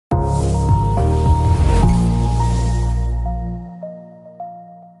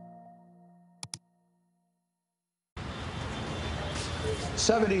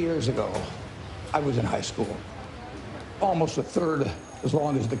70 years ago, I was in high school, almost a third as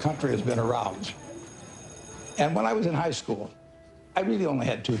long as the country has been around. And when I was in high school, I really only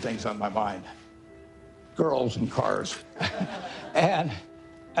had two things on my mind: girls and cars. and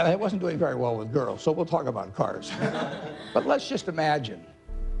I wasn't doing very well with girls, so we'll talk about cars. But let's just imagine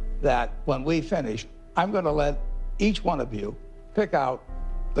that when we finish, I'm going to let each one of you pick out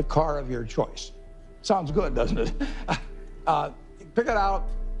the car of your choice. Sounds good, doesn't it? Pick it out,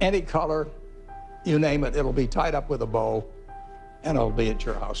 any color, you name it. It'll be tied up with a bow, and it'll be at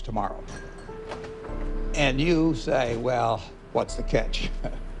your house tomorrow. And you say, well, what's the catch?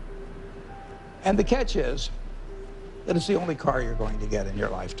 And the catch is that it's the only car you're going to get in your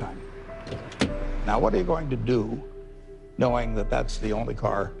lifetime. Now, what are you going to do knowing that that's the only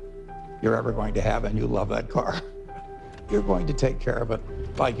car you're ever going to have and you love that car? You're going to take care of it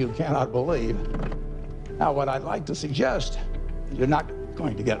like you cannot believe. Now, what I'd like to suggest is you're not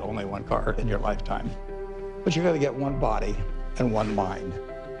going to get only one car in your lifetime, but you're going to get one body and one mind,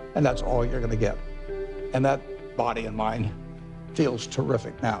 and that's all you're going to get. And that body and mind feels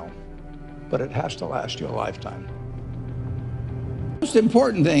terrific now, but it has to last you a lifetime. The most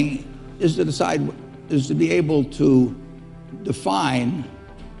important thing is to be able to define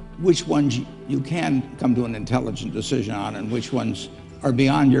which ones you can come to an intelligent decision on and which ones are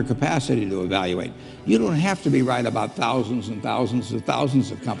beyond your capacity to evaluate. You don't have to be right about thousands and thousands and thousands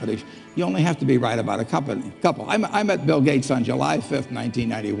of companies. You only have to be right about a couple. I met Bill Gates on July 5th,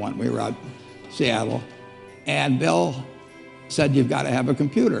 1991. We were out in Seattle, and Bill said, "You've got to have a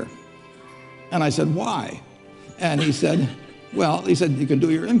computer." And I said, "Why?" And he said, "Well," he said, "you can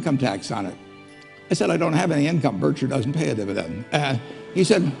do your income tax on it." I said, "I don't have any income. Berkshire doesn't pay a dividend." He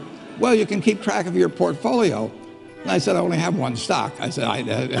said, "Well, you can keep track of your portfolio." And I said, "I only have one stock." I said, I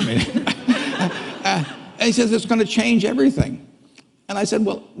mean, and he says, "It's going to change everything." And I said,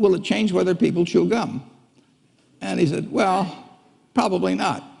 "Well, will it change whether people chew gum?" And he said, "Well, probably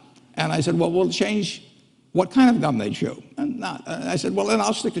not." And I said, "Well, will it change what kind of gum they chew?" And not. And I said, "Well, then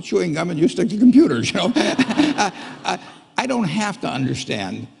I'll stick to chewing gum and you stick to computers, you know." I don't have to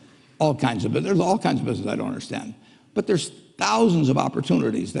understand all kinds of business. There's all kinds of business I don't understand. But there's thousands of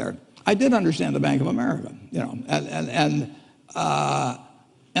opportunities there. I did understand the Bank of America, you know, and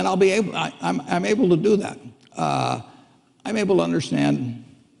I'll be able. I'm able to do that. I'm able to understand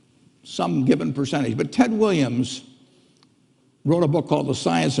some given percentage. But Ted Williams wrote a book called The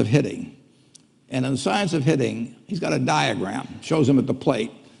Science of Hitting, and in The Science of Hitting, he's got a diagram, shows him at the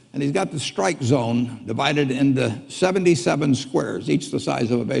plate, and he's got the strike zone divided into 77 squares, each the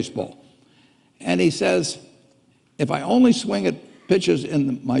size of a baseball. And he says, if I only swing at pitches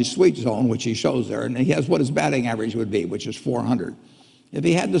in my sweet zone, which he shows there, and he has what his batting average would be, which is 400. If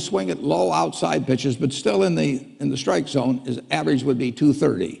he had to swing at low outside pitches, but still in the strike zone, his average would be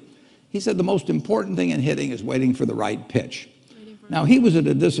 230. He said the most important thing in hitting is waiting for the right pitch. Now, he was at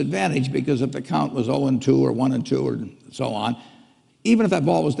a disadvantage because if the count was 0-2 or 1-2 or so on, even if that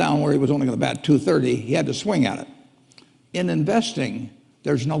ball was down where he was only going to bat 230, he had to swing at it. In investing,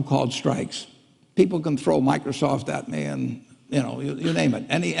 there's no called strikes. People can throw Microsoft at me and, you know, you name it,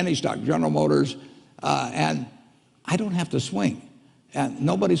 any stock, General Motors, and I don't have to swing. And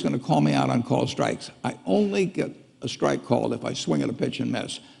nobody's going to call me out on called strikes. I only get a strike called if I swing at a pitch and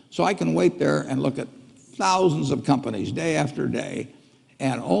miss. So I can wait there and look at thousands of companies day after day,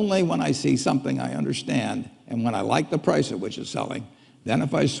 and only when I see something I understand and when I like the price at which it's selling, then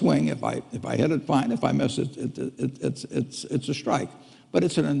if I swing, if I hit it, fine. If I miss it, it's a strike. But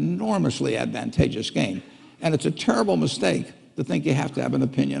it's an enormously advantageous game. And it's a terrible mistake to think you have to have an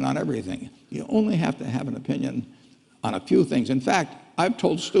opinion on everything. You only have to have an opinion on a few things. In fact, I've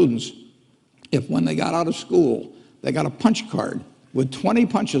told students, if when they got out of school, they got a punch card with 20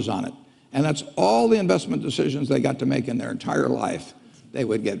 punches on it, and that's all the investment decisions they got to make in their entire life, they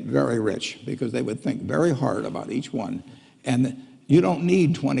would get very rich because they would think very hard about each one. And you don't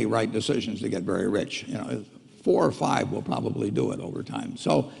need 20 right decisions to get very rich. You know, 4 or 5 will probably do it over time.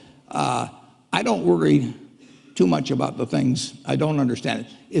 So I don't worry too much about the things I don't understand.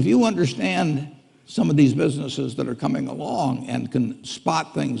 If you understand some of these businesses that are coming along and can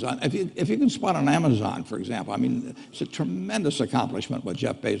spot things on, if you can spot on Amazon, for example, I mean, it's a tremendous accomplishment what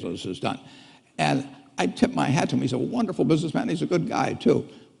Jeff Bezos has done. And I tip my hat to him. He's a wonderful businessman. He's a good guy, too.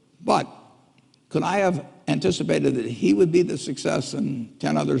 But could I have anticipated that he would be the success and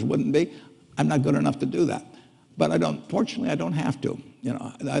 10 others wouldn't be? I'm not good enough to do that. But fortunately, I don't have to. You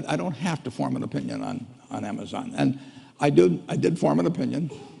know, I don't have to form an opinion on Amazon. And I did form an opinion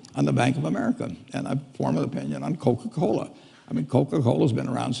on the Bank of America, and I formed an opinion on Coca-Cola. I mean, Coca-Cola's been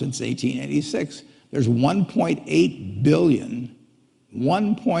around since 1886. There's 1.8 billion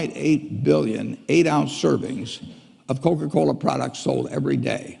 1.8 billion 8-ounce servings of Coca-Cola products sold every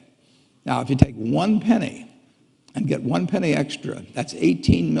day. Now, if you take 1 penny and get 1 penny extra, that's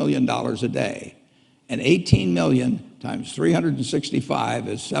 $18 million a day. And 18 million times 365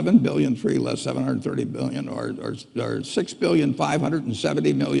 is 7 billion, 3 less 730 billion, or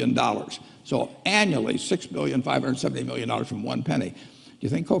 $6,570,000,000. So annually, $6,570,000,000 from 1 penny. Do you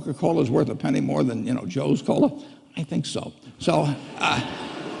think Coca-Cola is worth a penny more than, Joe's Cola? I think so. So, and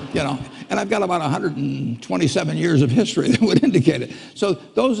I've got about 127 years of history that would indicate it. So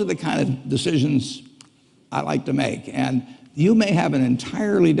those are the kind of decisions I like to make. And you may have an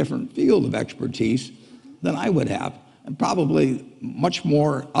entirely different field of expertise than I would have, and probably much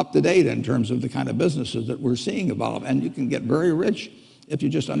more up to date in terms of the kind of businesses that we're seeing evolve. And you can get very rich if you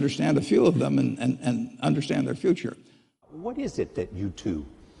just understand a few of them and understand their future. What is it that you two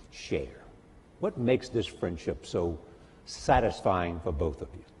share? What makes this friendship so satisfying for both of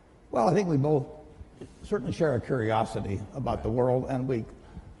you? Well, I think we both certainly share a curiosity about the world, and we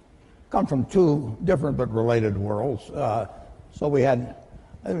come from two different but related worlds. So I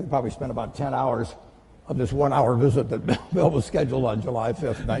think we probably spent about 10 hours of this 1-hour visit that Bill was scheduled on July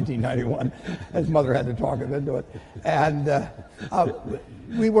 5th, 1991. His mother had to talk him into it. And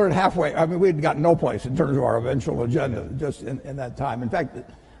we weren't halfway. I mean, we had gotten no place in terms of our eventual agenda just in that time. In fact,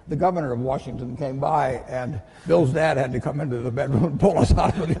 the governor of Washington came by, and Bill's dad had to come into the bedroom and pull us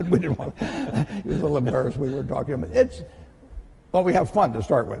out of it. We didn't want. He was a little embarrassed we were talking to him. Well, we have fun to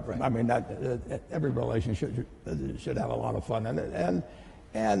start with. Right. I mean, every relationship should have a lot of fun in it,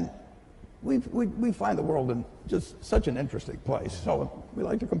 and we find the world in just such an interesting place. So we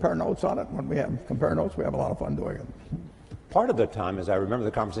like to compare notes on it. When we compare notes, we have a lot of fun doing it. Part of the time, as I remember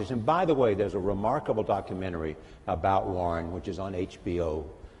the conversation, by the way, there's a remarkable documentary about Warren, which is on HBO.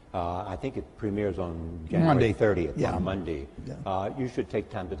 I think it premieres on January 30th, on Monday. Yeah. You should take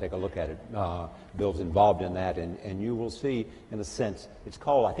time to take a look at it. Bill's involved in that, and you will see, in a sense, it's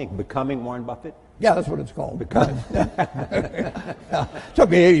called, I think, Becoming Warren Buffett. Yeah, that's what it's called. Becoming. Took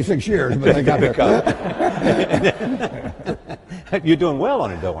me 86 years, but I got there. You're doing well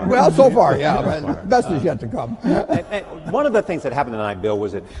on it, though, aren't you? Well, so far, yeah. But best is yet to come. And one of the things that happened tonight, Bill,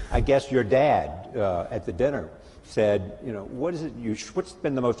 was that I guess your dad at the dinner said, what's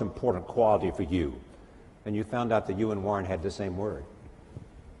been the most important quality for you? And you found out that you and Warren had the same word.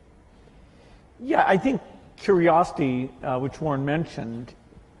 Yeah, I think curiosity, which Warren mentioned,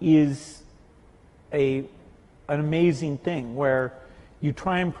 is an amazing thing where you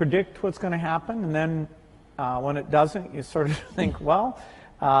try and predict what's going to happen, and then when it doesn't, you sort of think, well,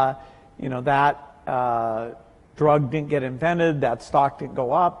 that drug didn't get invented, that stock didn't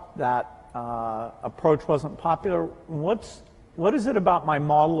go up, that approach wasn't popular. What is it about my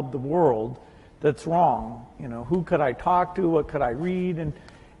model of the world that's wrong? Who could I talk to? What could I read?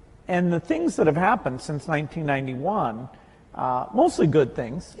 And the things that have happened since 1991, mostly good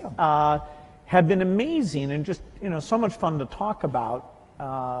things, have been amazing and just so much fun to talk about.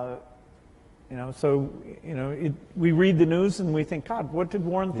 We read the news and we think, God, what did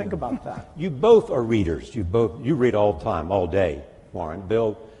Warren think about that? You both are readers. You read all the time, all day, Warren.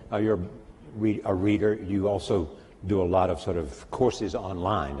 Bill, you're a reader. You also do a lot of sort of courses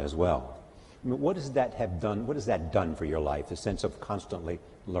online as well. I mean, what does that have done? What has that done for your life? The sense of constantly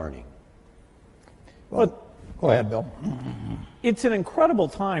learning. Well, go ahead, Bill. It's an incredible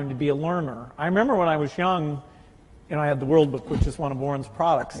time to be a learner. I remember when I was young, I had the World Book, which is one of Warren's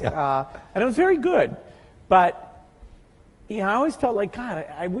products, and it was very good. But I always felt like, God,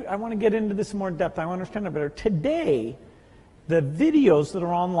 I want to get into this in more depth. I want to understand it better. Today, the videos that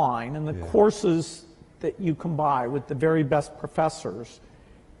are online and the courses that you can buy with the very best professors,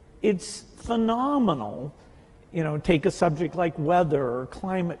 it's phenomenal. Take a subject like weather or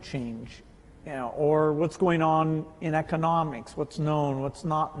climate change, or what's going on in economics, what's known, what's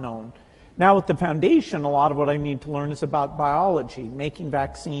not known. Now with the foundation, a lot of what I need to learn is about biology, making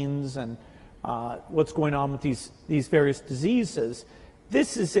vaccines, and what's going on with these various diseases.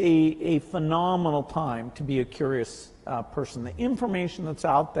 This is a phenomenal time to be a curious person. The information that's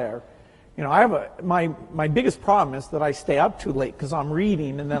out there, I have my biggest problem is that I stay up too late because I'm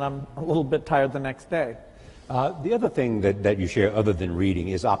reading and then I'm a little bit tired the next day. The other thing that you share other than reading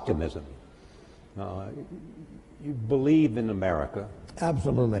is optimism. You believe in America.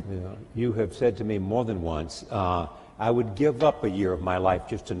 Absolutely. You have said to me more than once, I would give up a year of my life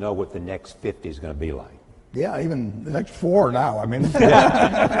just to know what the next 50 is going to be like. Yeah, even the next 4 now. I mean.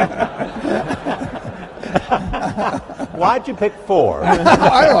 Why'd you pick 4? I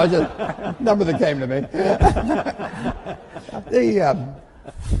don't know, just a number that came to me.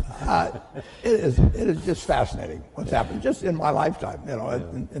 It is just fascinating what's happened just in my lifetime,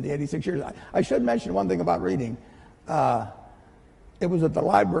 in the 86 years. I should mention one thing about reading. It was at the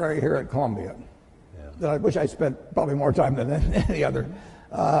library here at Columbia that I wish I spent probably more time than any other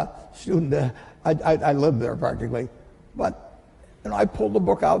student. I lived there practically. But I pulled the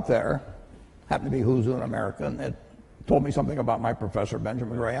book out there, happened to be Who's in America, and it told me something about my professor,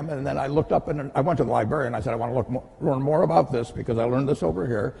 Benjamin Graham, and then I looked up and I went to the library and I said, I want to learn more about this because I learned this over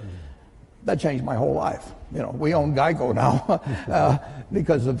here. That changed my whole life. We own Geico now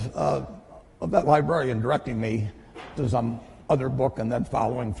because of that librarian directing me to some other book and then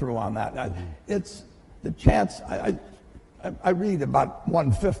following through on that. It's the chance. I read about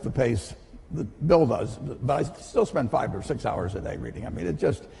 1/5 the pace that Bill does, but I still spend 5 or 6 hours a day reading. I mean,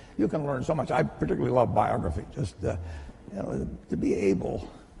 you can learn so much. I particularly love biography. Just to be able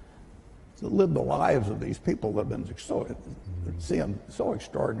to live the lives of these people that have been so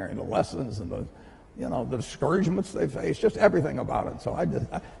extraordinary, the lessons and the discouragements they face, just everything about it. So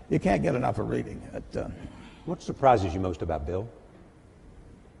you can't get enough of reading. What surprises you most about Bill?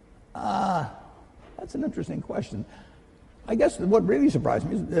 That's an interesting question. I guess what really surprised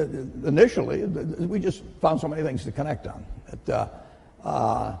me is initially we just found so many things to connect on.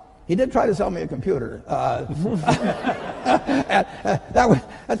 He did try to sell me a computer. That's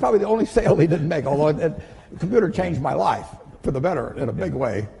probably the only sale he didn't make, although the computer changed my life for the better in a big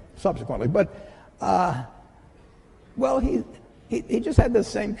way subsequently. But, well, he just had this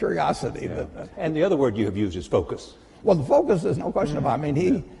same curiosity. Yeah. And the other word you have used is focus. Well, the focus, there's no question about it. I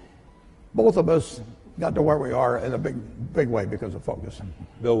mean, both of us got to where we are in a big way because of focus.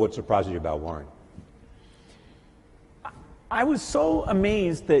 Bill, what surprises you about Warren? I was so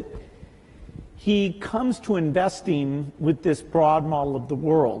amazed that he comes to investing with this broad model of the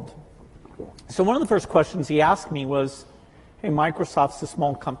world. So one of the first questions he asked me was, hey, Microsoft's a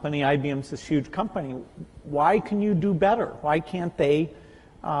small company, IBM's this huge company. Why can you do better? Why can't they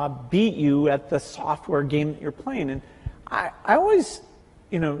beat you at the software game that you're playing? And I always,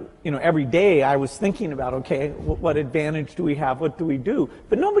 every day I was thinking about, okay, what advantage do we have? What do we do?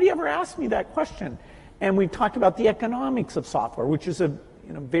 But nobody ever asked me that question. And we talked about the economics of software, which is a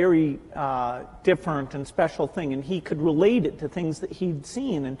very different and special thing. And he could relate it to things that he'd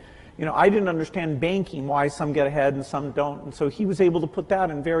seen. And I didn't understand banking, why some get ahead and some don't. And so he was able to put that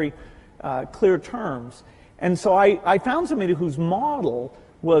in very clear terms. And so I found somebody whose model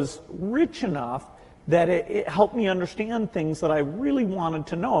was rich enough that it helped me understand things that I really wanted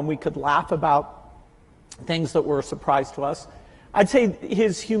to know. And we could laugh about things that were a surprise to us. I'd say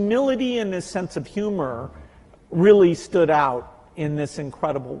his humility and his sense of humor really stood out in this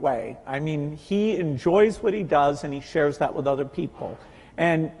incredible way. I mean, he enjoys what he does and he shares that with other people.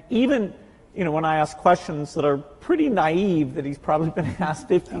 And even, when I ask questions that are pretty naive that he's probably been asked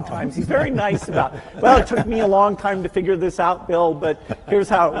 50 times, he's very nice about, well, it took me a long time to figure this out, Bill, but here's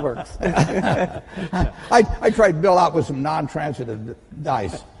how it works. I tried Bill out with some non-transitive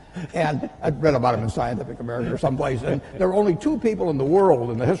dice. And I'd read about him in Scientific American or someplace, and there were only 2 people in the world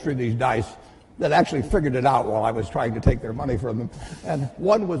in the history of these dice that actually figured it out while I was trying to take their money from them. And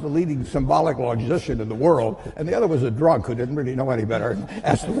one was the leading symbolic logician in the world, and the other was a drunk who didn't really know any better and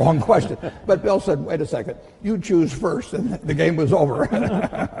asked the wrong question. But Bill said, wait a second, you choose first, and the game was over.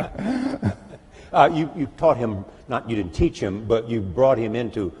 You taught him, you didn't teach him, but you brought him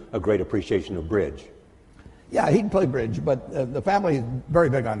into a great appreciation of bridge. Yeah, he'd play bridge, but the family is very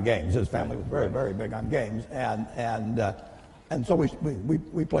big on games. His family was very, very big on games, and so we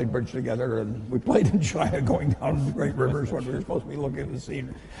played bridge together, and we played in China, going down the great rivers when we were supposed to be looking at the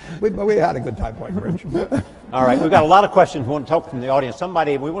scenery. We had a good time playing bridge. All right, we've got a lot of questions we want to talk from the audience.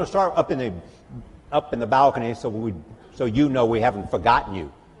 We want to start up in the balcony, so we haven't forgotten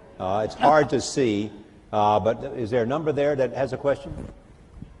you. It's hard to see, but is there a number there that has a question?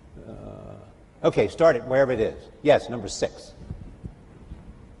 Okay, start it wherever it is. Yes, number 6.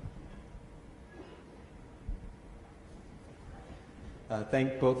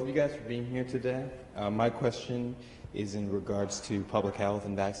 Thank both of you guys for being here today. My question is in regards to public health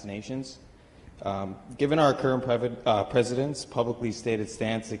and vaccinations. Given our current president's publicly stated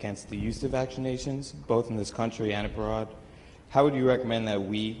stance against the use of vaccinations, both in this country and abroad, how would you recommend that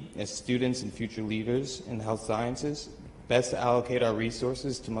we, as students and future leaders in the health sciences, best allocate our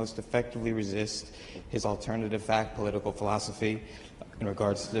resources to most effectively resist his alternative fact political philosophy in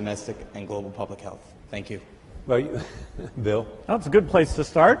regards to domestic and global public health? Thank you. Well, Bill? That's a good place to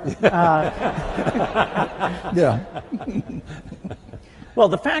start. Yeah. Well,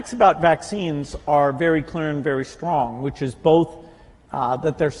 the facts about vaccines are very clear and very strong, which is both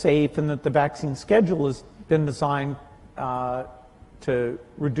that they're safe and that the vaccine schedule has been designed to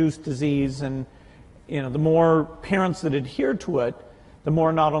reduce disease, and the more parents that adhere to it, the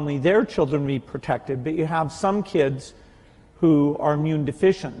more not only their children be protected, but you have some kids who are immune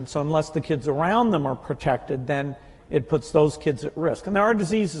deficient, and so unless the kids around them are protected, then it puts those kids at risk. And there are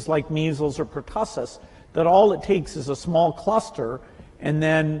diseases like measles or pertussis that all it takes is a small cluster, and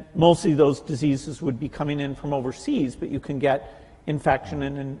then mostly those diseases would be coming in from overseas, but you can get infection,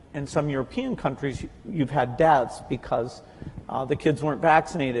 and in some European countries you've had deaths because the kids weren't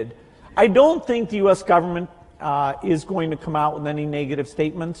vaccinated. I don't think the US government is going to come out with any negative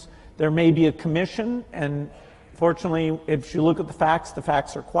statements. There may be a commission, and fortunately, if you look at the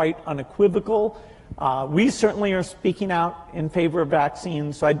facts are quite unequivocal. We certainly are speaking out in favor of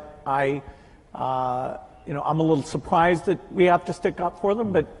vaccines. So I'm a little surprised that we have to stick up for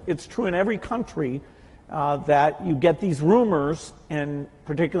them, but it's true in every country that you get these rumors, and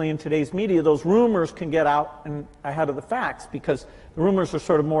particularly in today's media, those rumors can get out and ahead of the facts because the rumors are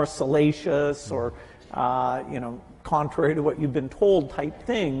sort of more salacious or contrary to what you've been told type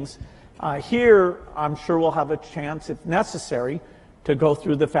things. Here, I'm sure we'll have a chance, if necessary, to go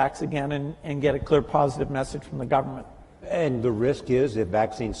through the facts again and get a clear positive message from the government. And the risk is, if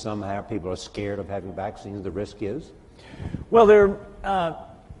vaccines somehow, people are scared of having vaccines, the risk is? Well,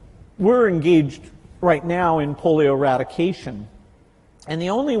 we're engaged right now in polio eradication. And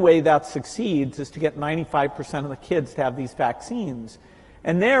the only way that succeeds is to get 95% of the kids to have these vaccines.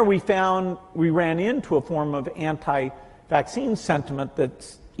 And there we ran into a form of anti-vaccine sentiment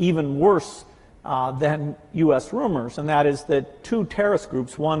that's even worse than U.S. rumors, and that is that two terrorist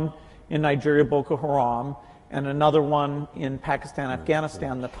groups, one in Nigeria, Boko Haram, and another one in Pakistan,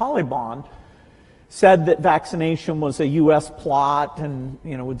 Afghanistan, the Taliban, said that vaccination was a U.S. plot and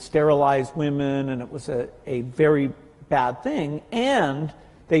would sterilize women, and it was a very bad thing. And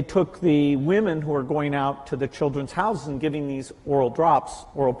they took the women who were going out to the children's houses and giving these oral drops,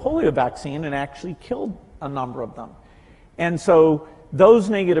 oral polio vaccine, and actually killed a number of them. And so those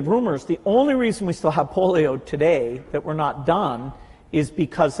negative rumors, the only reason we still have polio today, that we're not done, is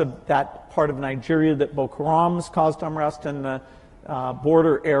because of that part of Nigeria that Boko Haram has caused unrest, and the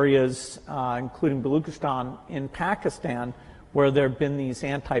border areas, including Baluchistan in Pakistan, where there have been these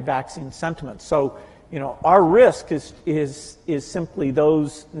anti-vaccine sentiments. So, our risk is simply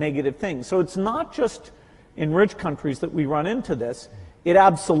those negative things. So it's not just in rich countries that we run into this. It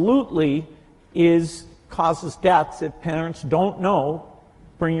absolutely causes deaths if parents don't know.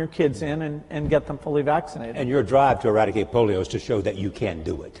 Bring your kids in and get them fully vaccinated. And your drive to eradicate polio is to show that you can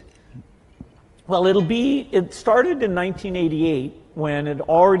do it. Well, it started in 1988 when it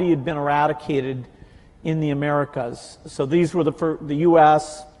already had been eradicated in the Americas. So these were the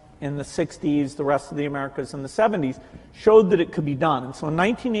U.S. in the 60s, the rest of the Americas in the 70s, showed that it could be done. And so in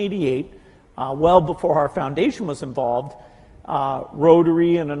 1988, well before our foundation was involved,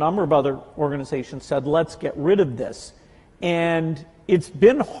 Rotary and a number of other organizations said, let's get rid of this. And it's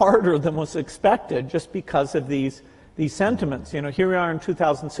been harder than was expected just because of these sentiments. Here we are in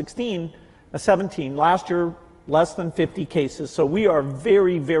 2017, last year, less than 50 cases. So we are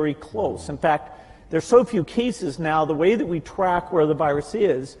very, very close. In fact, there's so few cases now, the way that we track where the virus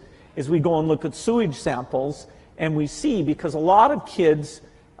is we go and look at sewage samples, and we see, because a lot of kids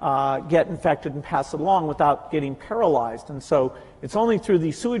get infected and pass it along without getting paralyzed. And so it's only through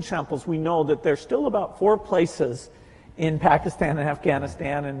these sewage samples we know that there's still about 4 places in Pakistan and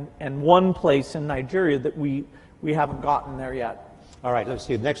Afghanistan and 1 place in Nigeria that we haven't gotten there yet. All right, let's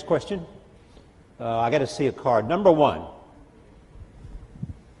see. The next question. I got to see a card. Number 1.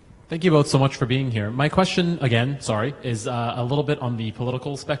 Thank you both so much for being here. My question, again, is a little bit on the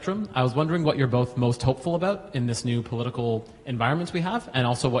political spectrum. I was wondering what you're both most hopeful about in this new political environment we have, and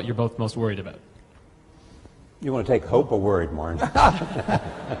also what you're both most worried about. You want to take hope or worried, Warren?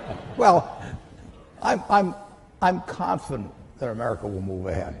 Well, I'm confident that America will move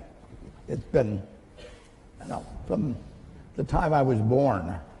ahead. It's been, from the time I was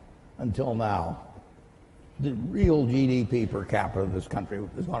born until now, the real GDP per capita of this country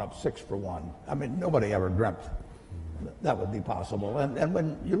has gone up 6 for 1. I mean, nobody ever dreamt that would be possible. And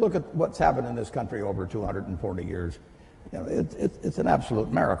when you look at what's happened in this country over 240 years, it's an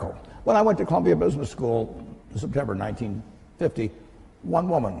absolute miracle. When I went to Columbia Business School in September 1950, 1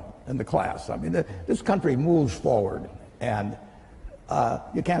 woman in the class. I mean, this country moves forward, and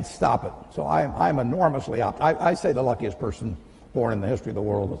you can't stop it. So I'm enormously optimistic. I say the luckiest person born in the history of the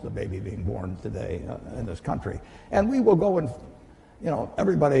world is the baby being born today in this country. And we will go and,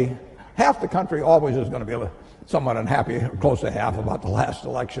 everybody, half the country always is going to be somewhat unhappy, or close to half, about the last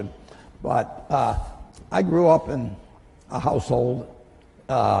election. But I grew up in a household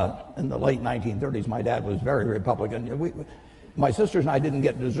in the late 1930s. My dad was very Republican. my sisters and I didn't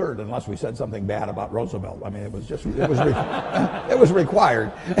get dessert unless we said something bad about Roosevelt. I mean, it was just, it was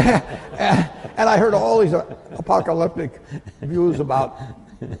required. And I heard all these apocalyptic views about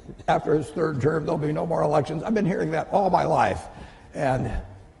after his third term, there'll be no more elections. I've been hearing that all my life. And,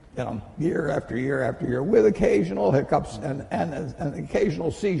 you know, year after year after year, with occasional hiccups and an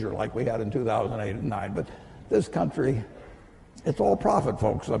occasional seizure like we had in 2008 and 9. But this country, it's all profit,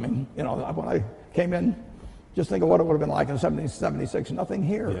 folks. I mean, you know, when I came in, just think of what it would have been like in 1976, nothing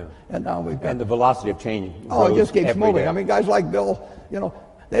here. Yeah. And now we've got... And the velocity of change it just keeps moving. Day. I mean, guys like Bill, you know,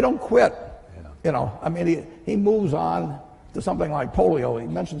 they don't quit. Yeah. You know, I mean, he moves on to something like polio. He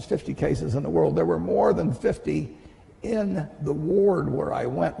mentions 50 cases in the world. There were more than 50 in the ward where I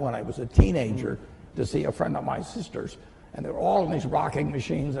went when I was a teenager to see a friend of my sister's. And they were all in these rocking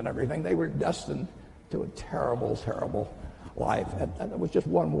machines and everything. They were destined to a terrible, terrible life. And it was just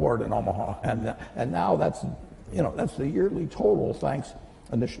one ward in Omaha. And now that's, you know, that's the yearly total, thanks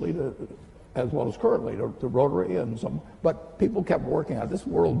initially to, as well as currently, to Rotary and some, but people kept working on it. This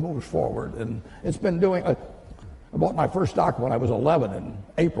world moves forward, and it's been doing, I bought my first stock when I was 11 in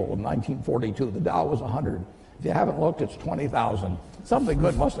April of 1942. The Dow was 100. If you haven't looked, it's 20,000. Something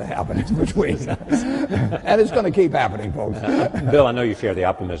good must have happened in between. And it's going to keep happening, folks. Bill, I know you share the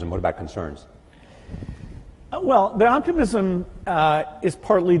optimism. What about concerns? Well, the optimism is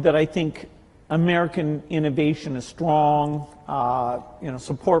partly that I think American innovation is strong. You know,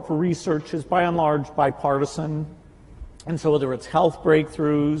 support for research is by and large bipartisan. And so whether it's health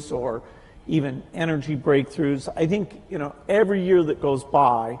breakthroughs or even energy breakthroughs, I think, you know, every year that goes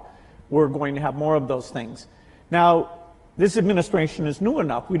by, we're going to have more of those things. Now, this administration is new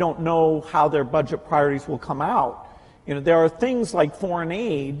enough. We don't know how their budget priorities will come out. You know, there are things like foreign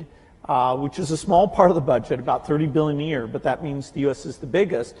aid, which is a small part of the budget, about $30 billion a year, but that means the U.S. is the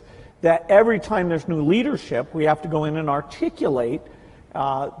biggest, that every time there's new leadership, we have to go in and articulate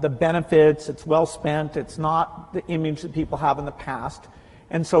the benefits. It's well spent. It's not the image that people have in the past.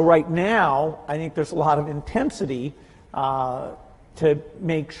 And so right now, I think there's a lot of intensity to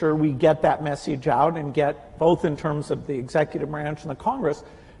make sure we get that message out and get, both in terms of the executive branch and the Congress,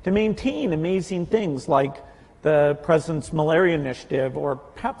 to maintain amazing things like the President's Malaria Initiative or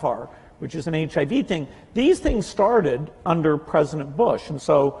PEPFAR, which is an HIV thing. These things started under President Bush, and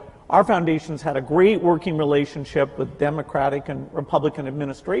so our foundation's had a great working relationship with Democratic and Republican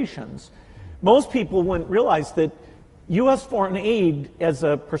administrations. Most people wouldn't realize that U.S. foreign aid as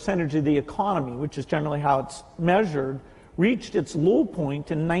a percentage of the economy, which is generally how it's measured, reached its low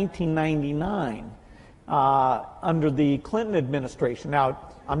point in 1999 under the Clinton administration. Now,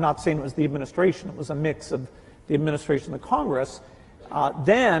 I'm not saying it was the administration. It was a mix of the administration and the Congress.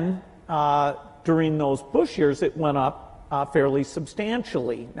 Then, during those Bush years, it went up fairly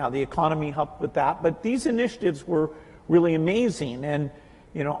substantially. Now, the economy helped with that, but these initiatives were really amazing. And,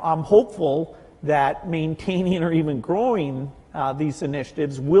 you know, I'm hopeful that maintaining or even growing these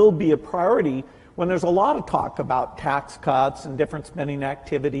initiatives will be a priority when there's a lot of talk about tax cuts and different spending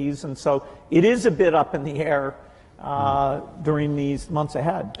activities. And so it is a bit up in the air during these months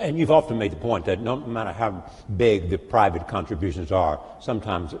ahead. And you've often made the point that no matter how big the private contributions are,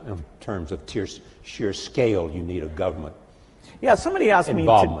 sometimes in terms of sheer scale, you need a government. Yeah, somebody asked me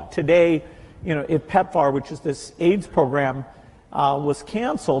today, you know, if PEPFAR, which is this AIDS program, was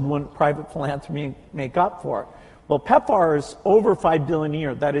canceled, wouldn't private philanthropy make up for it? Well, PEPFAR is over $5 billion a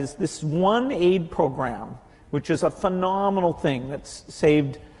year. That is this one aid program, which is a phenomenal thing that's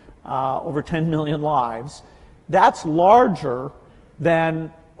saved over 10 million lives. That's larger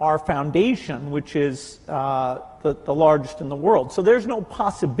than our foundation, which is the largest in the world. So there's no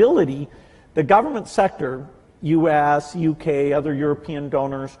possibility the government sector, US, UK, other European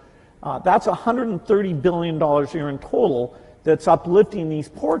donors, that's $130 billion a year in total that's uplifting these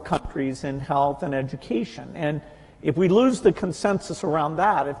poor countries in health and education. And if we lose the consensus around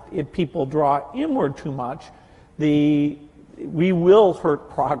that, if people draw inward too much, we will hurt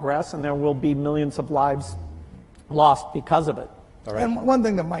progress and there will be millions of lives lost because of it. All right. And one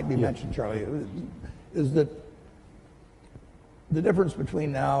thing that might be mentioned, Charlie, is that the difference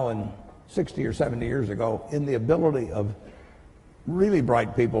between now and 60 or 70 years ago in the ability of really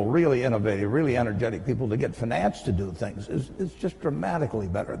bright people, really innovative, really energetic people to get finance to do things is just dramatically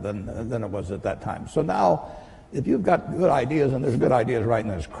better than it was at that time. So now, if you've got good ideas, and there's good ideas right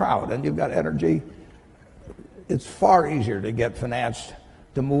in this crowd, and you've got energy, it's far easier to get finance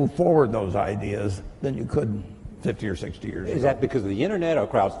to move forward those ideas than you could 50 or 60 years ago. Is that because of the internet or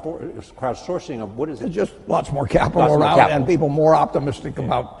crowdsourcing, or what is it? It's just lots more capital around and people more optimistic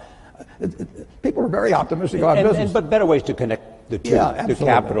about people are very optimistic about business. But better ways to connect the two, the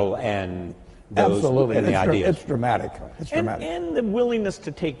capital and those Absolutely. and the ideas. It's dramatic. It's dramatic. And the willingness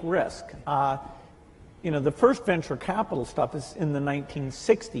to take risk. The first venture capital stuff is in the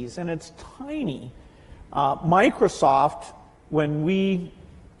 1960s, and it's tiny. Microsoft, when we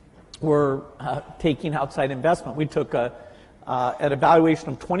were taking outside investment, we took at a valuation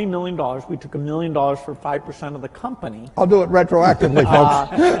of $20 million, we took $1 million for 5% of the company. I'll do it retroactively,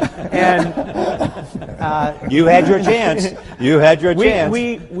 folks. You had your chance. You had your chance.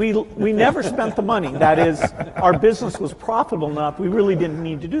 We never spent the money. That is, our business was profitable enough. We really didn't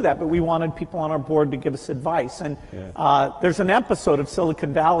need to do that, but we wanted people on our board to give us advice. And there's an episode of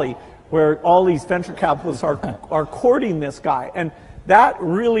Silicon Valley where all these venture capitalists are courting this guy. And that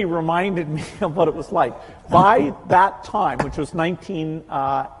really reminded me of what it was like. By that time, which was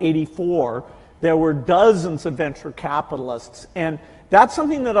 1984, there were dozens of venture capitalists. And that's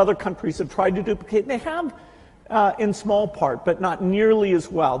something that other countries have tried to duplicate. They have in small part, but not nearly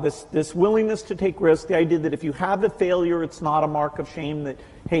as well. This willingness to take risks, the idea that if you have a failure, it's not a mark of shame, that,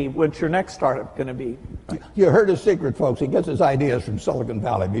 hey, what's your next startup going to be? You heard his secret, folks. He gets his ideas from Silicon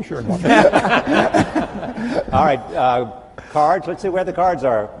Valley. Be sure to All right, cards. Let's see where the cards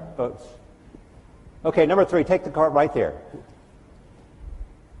are, folks. Okay, number 3, take the card right there.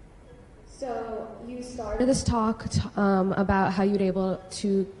 So you started this talk about how you'd able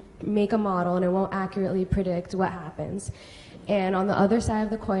to make a model and it won't accurately predict what happens. And on the other side of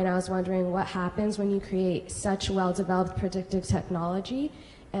the coin, I was wondering what happens when you create such well-developed predictive technology,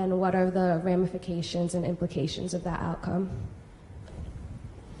 and what are the ramifications and implications of that outcome?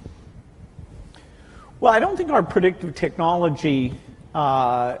 Well, I don't think our predictive technology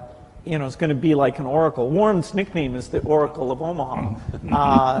is going to be like an oracle. Warren's nickname is the Oracle of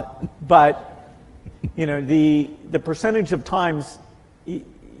Omaha. But the percentage of times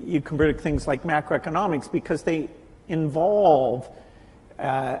you can predict things like macroeconomics, because they involve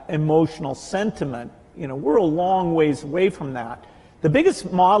emotional sentiment. We're a long ways away from that. The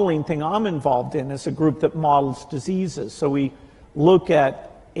biggest modeling thing I'm involved in is a group that models diseases. So we look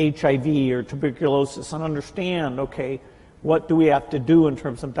at HIV or tuberculosis and understand, okay, what do we have to do in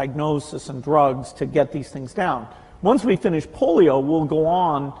terms of diagnosis and drugs to get these things down? Once we finish polio, we'll go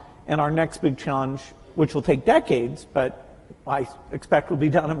on, and our next big challenge, which will take decades, but I expect will be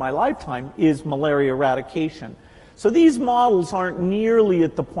done in my lifetime, is malaria eradication. So these models aren't nearly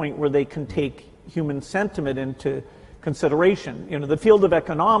at the point where they can take human sentiment into consideration. The field of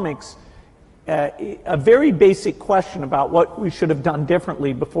economics, a very basic question about what we should have done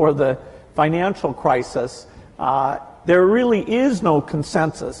differently before the financial crisis, there really is no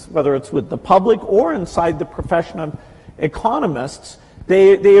consensus, whether it's with the public or inside the profession of economists.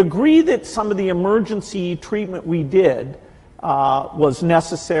 They agree that some of the emergency treatment we did was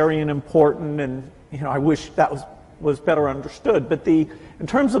necessary and important, and I wish that was better understood. But in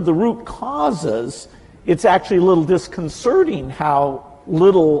terms of the root causes, it's actually a little disconcerting how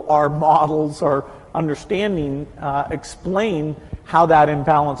little our models or understanding explain how that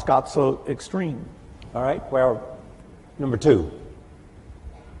imbalance got so extreme. All right, well, number 2.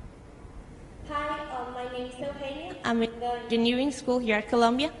 Hi, my name is Eugenia. I'm in the engineering school here at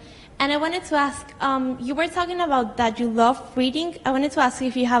Columbia. And I wanted to ask, you were talking about that you love reading. I wanted to ask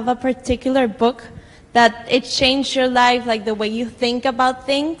if you have a particular book that it changed your life, like the way you think about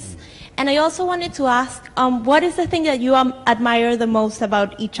things. And I also wanted to ask, what is the thing that you admire the most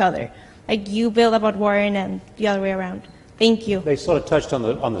about each other? Like you, Bill, about Warren, and the other way around. Thank you. They sort of touched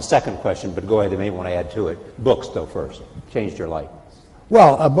on the second question, but go ahead, they may want to add to it. Books, though, first. Changed your life.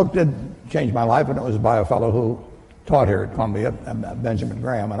 Well, a book did change my life, and it was by a fellow who taught here at Columbia, Benjamin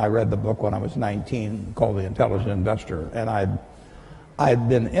Graham, and I read the book when I was 19, called The Intelligent Investor. And I'd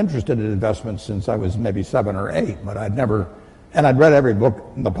been interested in investments since I was maybe 7 or 8, but I'd never, and I'd read every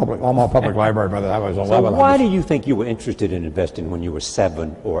book in the Omaha Public Library by the time I was 11. So why do you think you were interested in investing when you were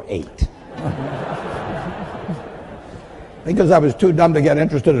 7 or 8? Because I was too dumb to get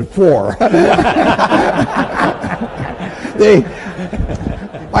interested at 4.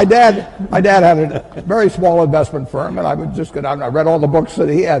 My dad had a very small investment firm, and I would just go down and I read all the books that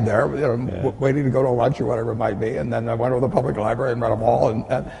he had there, waiting to go to lunch or whatever it might be, and then I went over to the public library and read them all,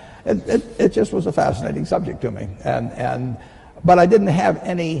 and it just was a fascinating subject to me. But I didn't have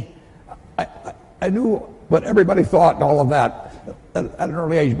any. I knew what everybody thought and all of that at an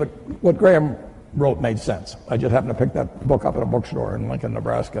early age, but what Graham wrote made sense. I just happened to pick that book up at a bookstore in Lincoln,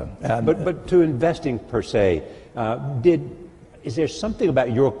 Nebraska. But to investing per se, is there something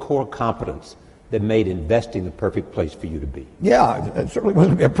about your core competence that made investing the perfect place for you to be? Yeah, it certainly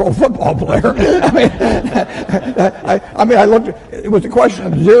wasn't to be a pro football player. I looked. It was a question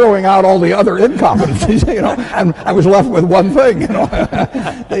of zeroing out all the other incompetencies, and I was left with one thing,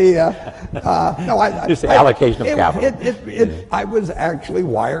 Just the allocation of capital. I was actually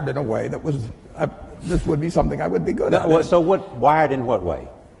wired in a way that was. This would be something I would be good at. So wired in what way?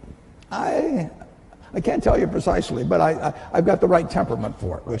 I can't tell you precisely, but I've got the right temperament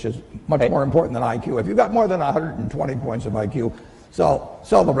for it, which is much more important than IQ. If you've got more than 120 points of IQ, sell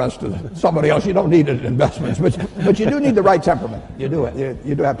the rest to somebody else. You don't need it in investments, but you do need the right temperament. You do.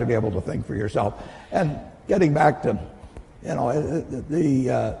 You do have to be able to think for yourself. And getting back to,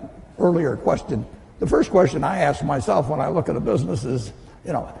 the earlier question, the first question I ask myself when I look at a business is,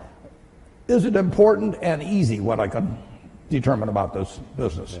 is it important and easy what I can determine about this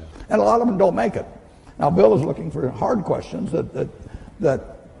business? Yeah. And a lot of them don't make it. Now, Bill is looking for hard questions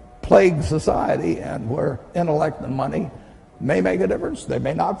that plague society, and where intellect and money may make a difference. They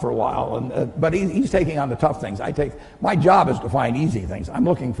may not for a while, but he's taking on the tough things. My job is to find easy things. I'm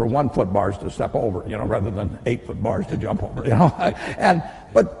looking for 1 foot bars to step over, rather than 8 foot bars to jump over,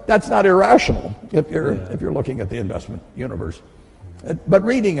 But that's not irrational if you're looking at the investment universe. But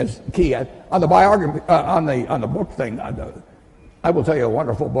reading is key. On the biography, on the book thing, I will tell you a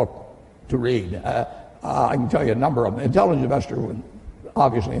wonderful book to read. I can tell you a number of them. Intelligent Investor,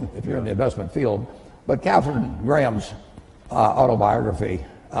 obviously, if you're in the investment field. But Catherine Graham's autobiography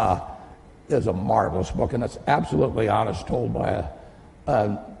is a marvelous book, and it's absolutely honest, told by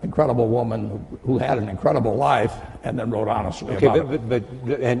an incredible woman who had an incredible life and then wrote honestly about it. But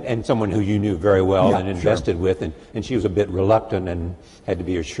someone who you knew very well and invested with, and she was a bit reluctant and had to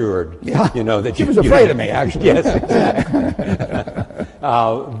be assured, that she was afraid of me, actually. Yes,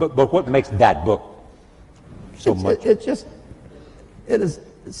 but what makes that book so much? It is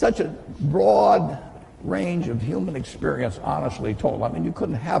such a broad range of human experience, honestly told. I mean, you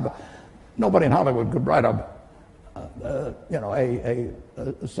couldn't have, nobody in Hollywood could write a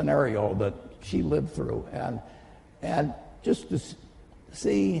scenario that she lived through, and just to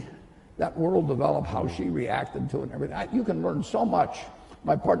see that world develop, how she reacted to it and everything. You can learn so much.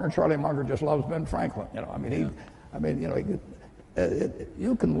 My partner Charlie Munger just loves Ben Franklin.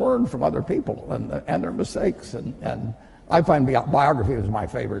 You can learn from other people and their mistakes, and I find biography is my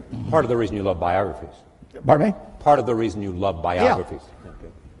favorite. Part of the reason you love biographies. Pardon me? Part of the reason you love biographies. Yeah. Okay.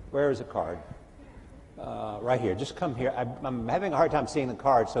 Where is a card? Right here. Just come here. I'm having a hard time seeing the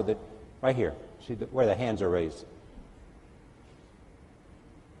card, so that right here. See where the hands are raised.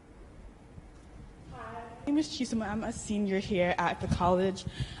 Hi, my name is Chisholm. I'm a senior here at the college.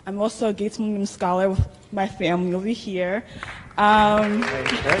 I'm also a Gates Millennium Scholar with my family over here. So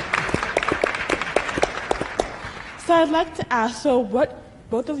I'd like to ask, what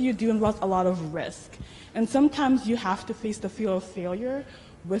both of you do involves a lot of risk. And sometimes you have to face the fear of failure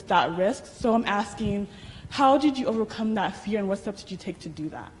with that risk. So I'm asking, how did you overcome that fear, and what steps did you take to do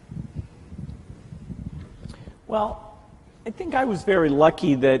that? Well, I think I was very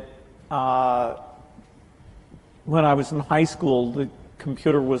lucky that when I was in high school, the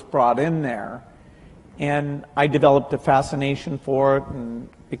computer was brought in there, and I developed a fascination for it and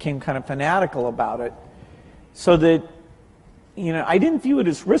became kind of fanatical about it, so that I didn't view it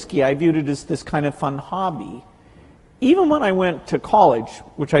as risky. I viewed it as this kind of fun hobby. Even when I went to college,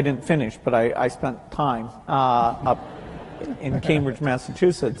 which I didn't finish, but I spent time up in Cambridge,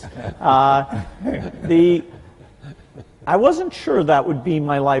 Massachusetts, I wasn't sure that would be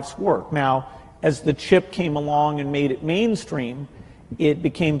my life's work. Now, as the chip came along and made it mainstream, it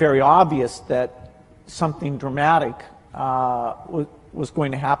became very obvious that something dramatic was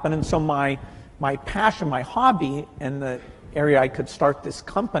going to happen. And so my passion, my hobby, and the area I could start this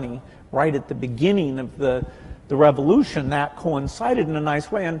company right at the beginning of the revolution, that coincided in a nice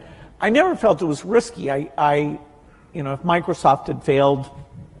way. And I never felt it was risky. If Microsoft had failed,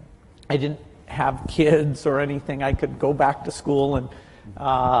 I didn't have kids or anything. I could go back to school and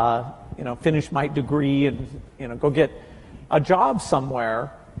finish my degree and go get a job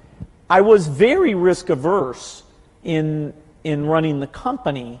somewhere. I was very risk averse in running the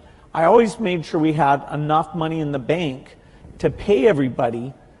company. I always made sure we had enough money in the bank to pay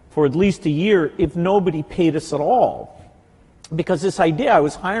everybody for at least a year if nobody paid us at all. Because this idea, I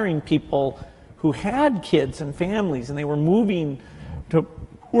was hiring people who had kids and families, and they were moving to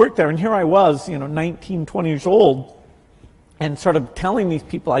work there. And here I was, 19, 20 years old, and sort of telling these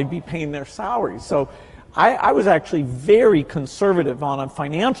people I'd be paying their salaries. So I was actually very conservative on a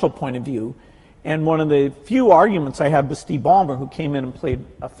financial point of view. And one of the few arguments I had with Steve Ballmer, who came in and played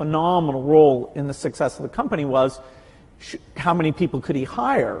a phenomenal role in the success of the company, was how many people could he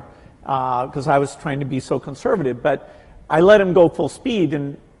hire? because I was trying to be so conservative. But I let him go full speed,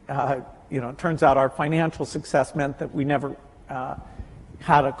 and it turns out our financial success meant that we never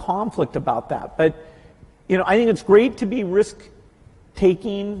had a conflict about that. But I think it's great to be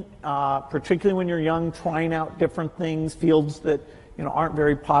risk-taking, particularly when you're young, trying out different things, fields that aren't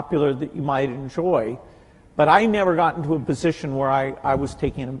very popular that you might enjoy. But I never got into a position where I was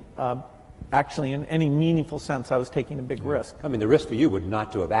taking, actually in any meaningful sense, I was taking a big risk. I mean, the risk for you would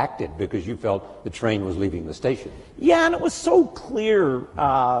not to have acted because you felt the train was leaving the station. Yeah, and it was so clear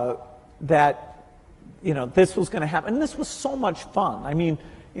that, this was going to happen. And this was so much fun. I mean,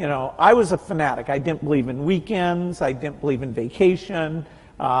 I was a fanatic. I didn't believe in weekends. I didn't believe in vacation.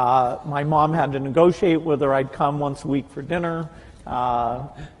 My mom had to negotiate whether I'd come once a week for dinner.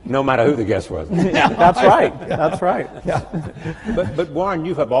 No matter who the guest was. Yeah, that's right. That's right. Yeah. But Warren,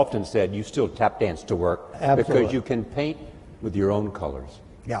 you have often said you still tap dance to work. Absolutely. Because you can paint with your own colors.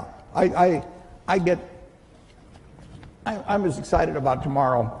 Yeah. I'm as excited about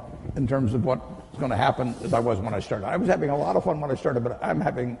tomorrow in terms of what's going to happen as I was when I started. I was having a lot of fun when I started, but I'm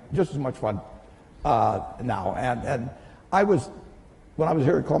having just as much fun now. And when I was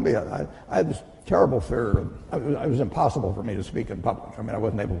here at Columbia, I had this terrible fear. It was impossible for me to speak in public. I mean, I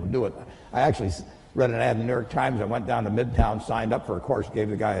wasn't able to do it. I actually read an ad in the New York Times. I went down to Midtown, signed up for a course, gave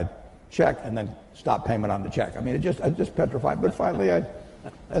the guy a check, and then stopped payment on the check. I mean, I was just petrified. But finally,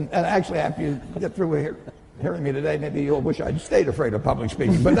 and actually, after you get through hearing me today, maybe you'll wish I'd stayed afraid of public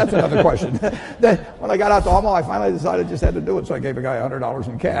speaking, but that's another question. Then, when I got out to Omaha, I finally decided I just had to do it, so I gave a guy $100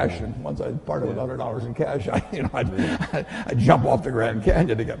 in cash, and once I parted with $100 in cash, I'd jump off the Grand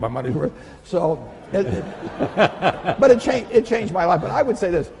Canyon to get my money's worth. So, but it changed my life. But I would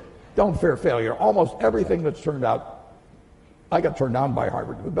say this: don't fear failure. Almost everything that's turned out, I got turned down by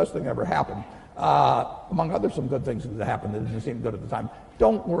Harvard. The best thing that ever happened, among other some good things that happened that didn't seem good at the time.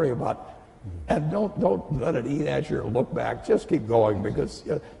 Don't worry about. And don't let it eat at you or look back. Just keep going, because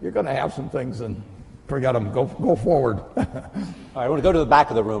you're going to have some things, and forget them. Go forward. All right, I want to go to the back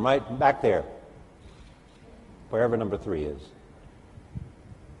of the room, right back there, wherever number 3 is.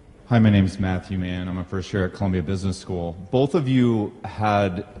 Hi, my name is Matthew Mann. I'm a first year at Columbia Business School. Both of you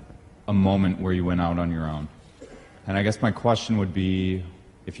had a moment where you went out on your own. And I guess my question would be,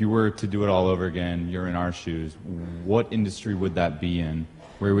 if you were to do it all over again, you're in our shoes, what industry would that be in?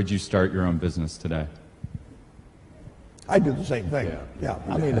 Where would you start your own business today? I'd do the same thing. Yeah.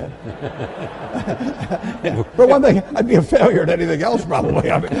 I mean, for one thing, I'd be a failure at anything else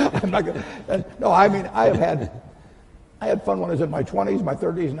probably. I mean, I'm not gonna, no, I mean, I had fun when I was in my 20s, my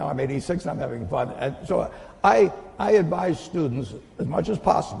 30s. Now I'm 86 and I'm having fun. And so I advise students, as much as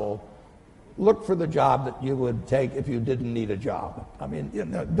possible, look for the job that you would take if you didn't need a job. I mean,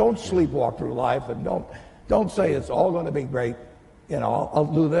 don't sleepwalk through life, and don't say it's all going to be great. I'll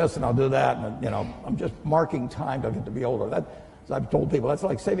do this and I'll do that, and I'm just marking time to get to be older. That, as I've told people, that's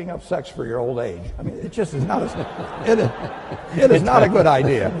like saving up sex for your old age. I mean, it just is not it is not a good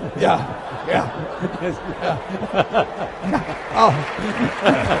idea. Yeah.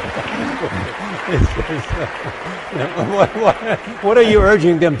 What are you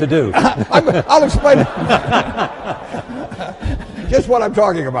urging them to do? I'll explain it. Just what I'm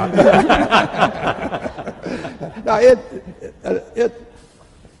talking about. Now,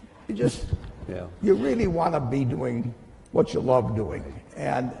 you really want to be doing what you love doing,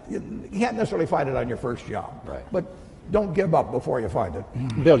 and you can't necessarily find it on your first job. Right. But don't give up before you find it.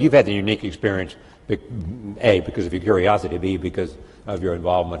 Bill, you've had the unique experience, A, because of your curiosity, B, because of your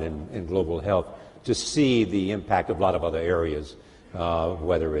involvement in global health, to see the impact of a lot of other areas,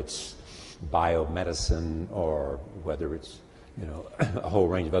 whether it's biomedicine or whether it's a whole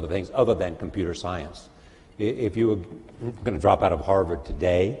range of other things other than computer science. If you were going to drop out of Harvard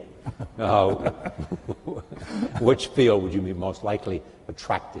today, which field would you be most likely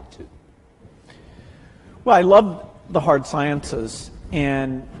attracted to? Well, I love the hard sciences,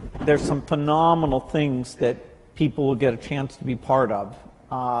 and there's some phenomenal things that people will get a chance to be part of.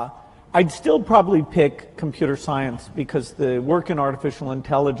 I'd still probably pick computer science, because the work in artificial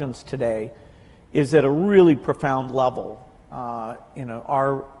intelligence today is at a really profound level.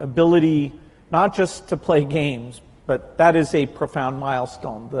 Our ability not just to play games, but that is a profound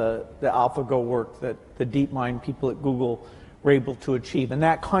milestone, the AlphaGo work that the DeepMind people at Google were able to achieve. And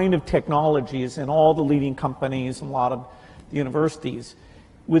that kind of technology is in all the leading companies and a lot of the universities.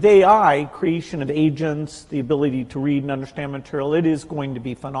 With AI, creation of agents, the ability to read and understand material, it is going to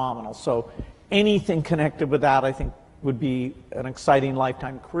be phenomenal. So anything connected with that, I think, would be an exciting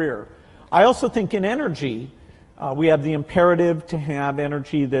lifetime career. I also think in energy, we have the imperative to have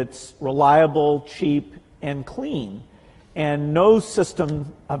energy that's reliable, cheap, and clean. And no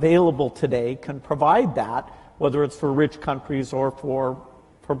system available today can provide that, whether it's for rich countries or for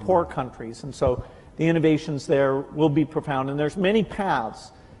poor countries. And so the innovations there will be profound, and there's many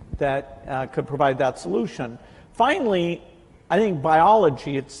paths that could provide that solution. Finally, I think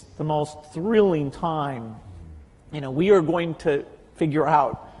biology, it's the most thrilling time. We are going to figure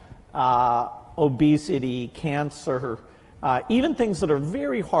out obesity, cancer, even things that are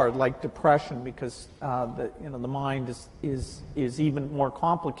very hard, like depression, because the mind is even more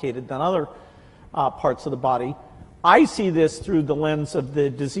complicated than other parts of the body. I see this through the lens of the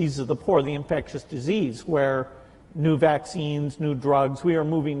disease of the poor, the infectious disease, where new vaccines, new drugs, we are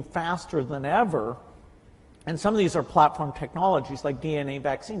moving faster than ever. And some of these are platform technologies like DNA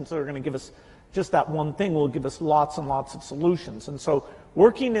vaccines that are going to give us just that one thing will give us lots and lots of solutions. And so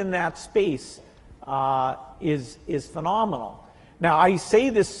working in that space is phenomenal. Now, I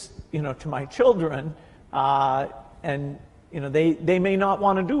say this, to my children, and they may not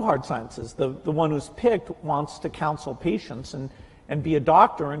want to do hard sciences. The one who's picked wants to counsel patients and be a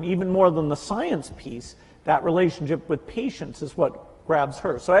doctor, and even more than the science piece, that relationship with patients is what grabs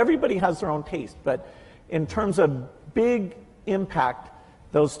her. So everybody has their own taste, but in terms of big impact,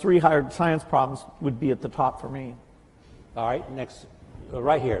 those 3 hard science problems would be at the top for me. All right, next,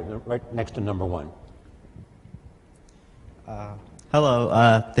 right here, right next to number 1.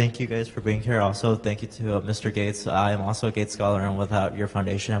 Hello, thank you guys for being here. Also, thank you to Mr. Gates. I am also a Gates Scholar, and without your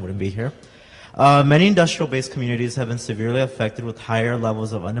foundation, I wouldn't be here. Many industrial-based communities have been severely affected with higher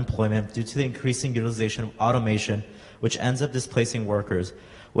levels of unemployment due to the increasing utilization of automation, which ends up displacing workers.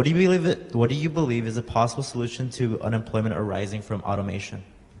 What do you believe is a possible solution to unemployment arising from automation?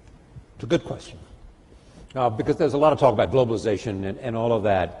 It's a good question. Because there's a lot of talk about globalization and all of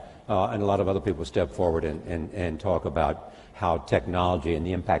that, and a lot of other people step forward and talk about how technology and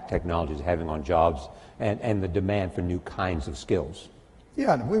the impact technology is having on jobs and the demand for new kinds of skills.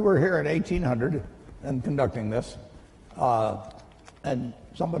 Yeah, and we were here in 1800 and conducting this, and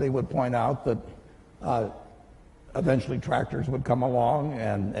somebody would point out that eventually tractors would come along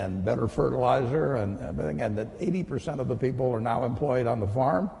and better fertilizer and everything, and that 80% of the people are now employed on the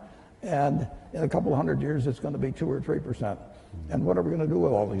farm, and in a couple of hundred years it's going to be 2 or 3%. And what are we going to do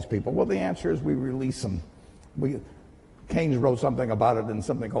with all these people? Well, the answer is we release them. Keynes wrote something about it in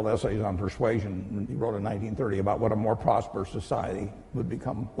something called Essays on Persuasion. He wrote in 1930 about what a more prosperous society would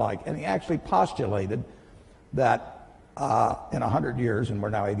become like. And he actually postulated that in 100 years, and we're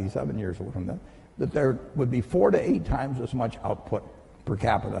now 87 years from that, that there would be 4 to 8 times as much output per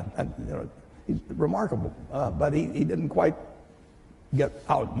capita. And he's remarkable, but he didn't quite get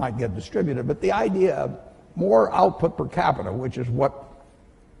out, might get distributed. But the idea of more output per capita, which is what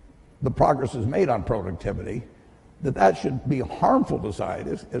the progress is made on productivity, that should be harmful to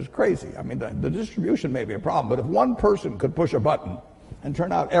society is crazy. I mean, the distribution may be a problem, but if one person could push a button and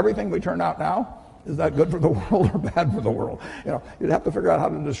turn out everything we turn out now, is that good for the world or bad for the world? You'd have to figure out how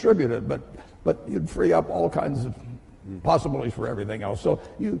to distribute it, but you'd free up all kinds of possibilities for everything else. So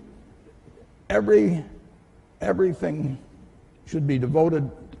everything should be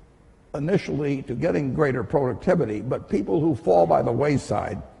devoted initially to getting greater productivity, but people who fall by the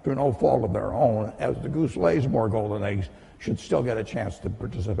wayside through no fault of their own, as the goose lays more golden eggs, should still get a chance to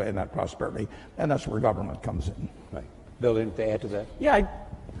participate in that prosperity, and that's where government comes in. Right. Bill, anything to add to that? Yeah,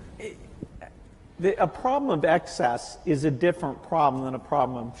 a problem of excess is a different problem than a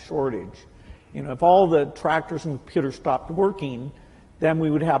problem of shortage. If all the tractors and computers stopped working, then we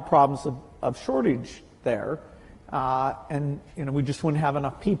would have problems of shortage there. And we just wouldn't have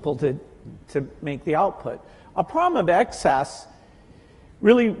enough people to make the output. A problem of excess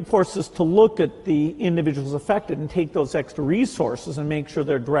really forces us to look at the individuals affected and take those extra resources and make sure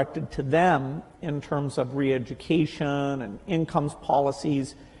they're directed to them in terms of re-education and incomes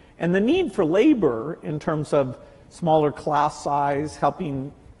policies, and the need for labor in terms of smaller class size,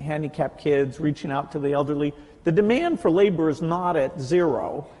 helping handicapped kids, reaching out to the elderly. The demand for labor is not at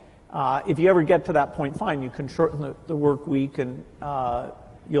zero. If you ever get to that point, fine, you can shorten the work week, and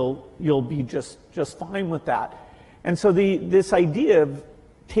you'll be just fine with that. And so this idea of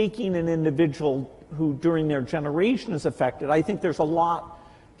taking an individual who during their generation is affected, I think there's a lot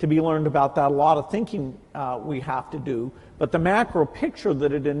to be learned about that, a lot of thinking we have to do. But the macro picture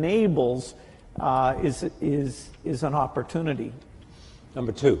that it enables is an opportunity.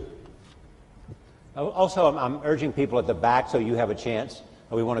 Number 2. Also, I'm urging people at the back, so you have a chance.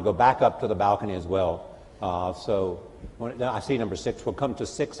 We want to go back up to the balcony as well. So I see number 6. We'll come to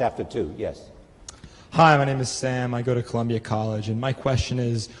 6 after 2. Yes. Hi, my name is Sam. I go to Columbia College, and my question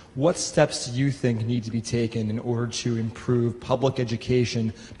is, what steps do you think need to be taken in order to improve public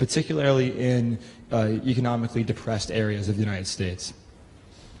education, particularly in economically depressed areas of the United States?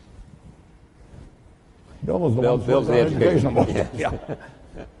 Bill was the one Bill's the education. Yeah.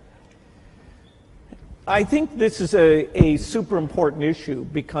 I think this is a super important issue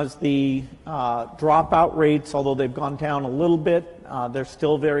because the dropout rates, although they've gone down a little bit, they're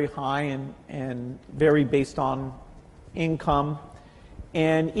still very high and vary based on income.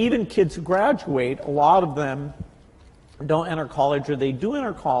 And even kids who graduate, a lot of them don't enter college, or they do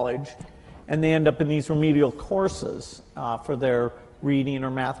enter college, and they end up in these remedial courses for their reading or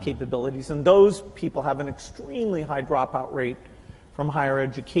math capabilities. And those people have an extremely high dropout rate from higher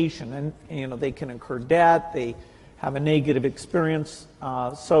education, and they can incur debt, they have a negative experience.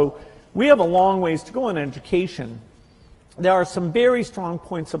 So we have a long ways to go in education. There are some very strong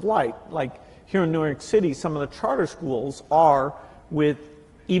points of light, like here in New York City, some of the charter schools are, with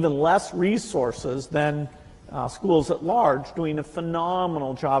even less resources than schools at large, doing a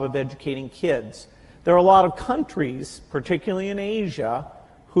phenomenal job of educating kids. There are a lot of countries, particularly in Asia,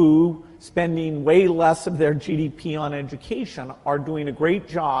 who, spending way less of their GDP on education, are doing a great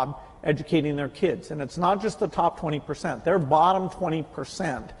job educating their kids. And it's not just the top 20%. Their bottom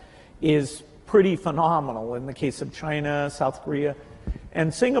 20% is pretty phenomenal in the case of China, South Korea,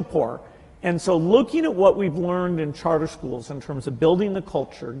 and Singapore. And so looking at what we've learned in charter schools in terms of building the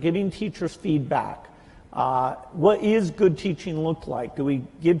culture, giving teachers feedback, what is good teaching look like? Do we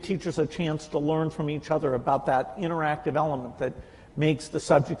give teachers a chance to learn from each other about that interactive element that makes the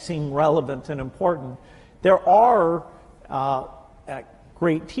subject seem relevant and important? There are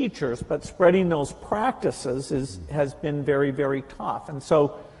great teachers, but spreading those practices has been very, very tough. And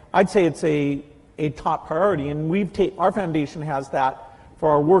so I'd say it's a top priority, and our foundation has that for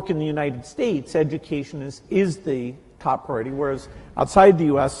our work in the United States. Education is the top priority, whereas outside the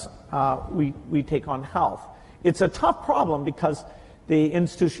U.S., we take on health. It's a tough problem because the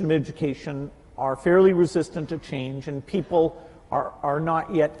institution of education are fairly resistant to change, and people are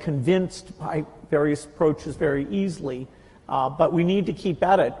not yet convinced by various approaches very easily. But we need to keep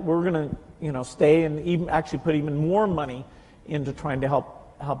at it. We're going to stay and even actually put even more money into trying to help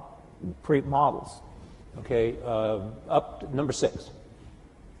create models. Okay, up to number 6.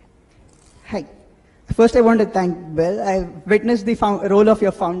 Hi. First, I want to thank Bill. I've witnessed the role of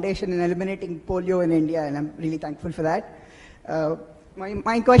your foundation in eliminating polio in India, and I'm really thankful for that.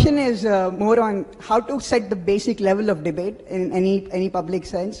 My question is more on how to set the basic level of debate in any public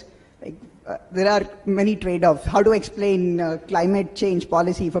sense. There are many trade-offs. How to explain climate change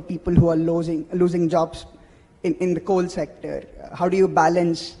policy for people who are losing jobs in the coal sector? How do you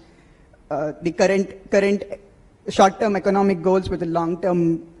balance the current short-term economic goals with the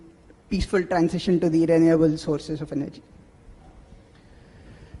long-term peaceful transition to the renewable sources of energy?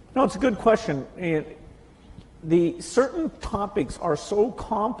 No, it's a good question. The certain topics are so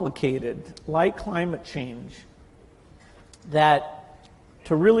complicated, like climate change, that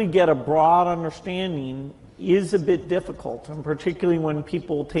to really get a broad understanding is a bit difficult, and particularly when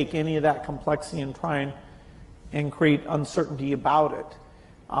people take any of that complexity and try and create uncertainty about it.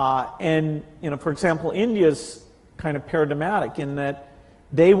 And for example, India's kind of paradigmatic in that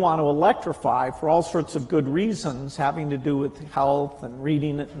they want to electrify for all sorts of good reasons having to do with health and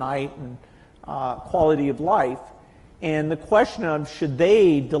reading at night and quality of life. And the question of should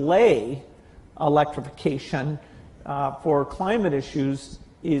they delay electrification for climate issues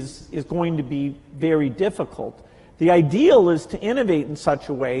is going to be very difficult. The ideal is to innovate in such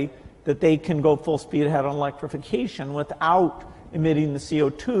a way that they can go full speed ahead on electrification without emitting the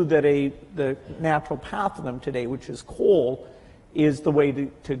CO2 that the natural path of them today, which is coal, is the way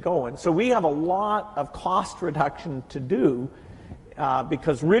to go. And so we have a lot of cost reduction to do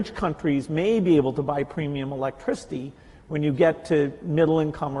because rich countries may be able to buy premium electricity. When you get to middle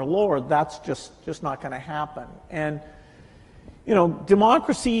income or lower, that's just not going to happen. And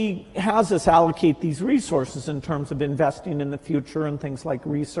democracy has us allocate these resources in terms of investing in the future and things like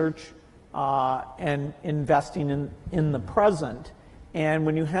research and investing in the present. And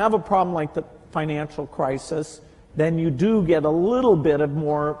when you have a problem like the financial crisis, then you do get a little bit of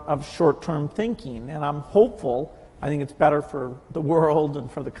more of short-term thinking. And I'm hopeful, I think it's better for the world and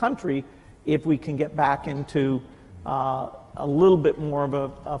for the country if we can get back into a little bit more of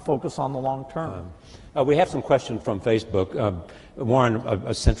a focus on the long term. We have some questions from Facebook. Warren,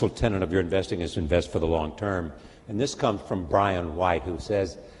 a central tenet of your investing is to invest for the long term. And this comes from Brian White, who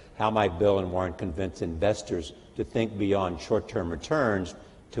says, how might Bill and Warren convince investors to think beyond short-term returns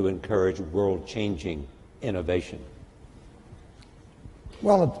to encourage world-changing innovation?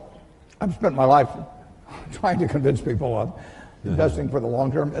 Well, I've spent my life trying to convince people of investing for the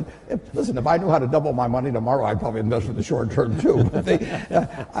long term. Listen, if I knew how to double my money tomorrow, I'd probably invest for the short term too. But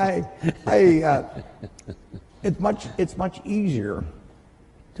it's much easier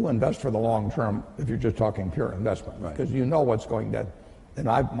to invest for the long term if you're just talking pure investment, because you know what's going to, in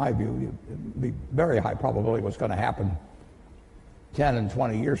my view, be very high probability what's going to happen 10 and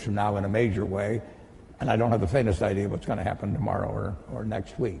 20 years from now in a major way, and I don't have the faintest idea what's going to happen tomorrow or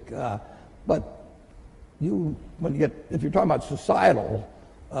next week. But if you're talking about societal,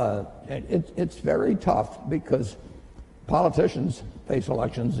 it's very tough because politicians face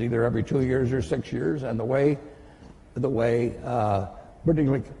elections either every 2 years or 6 years, and the way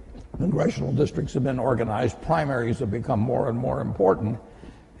particularly congressional districts have been organized, primaries have become more and more important,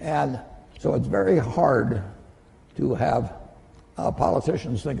 and so it's very hard to have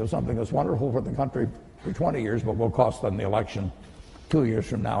politicians think of something that's wonderful for the country for 20 years, but will cost them the election 2 years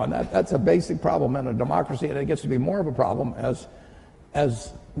from now. And that's a basic problem in a democracy, and it gets to be more of a problem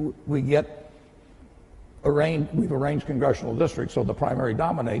as we've arranged congressional districts so the primary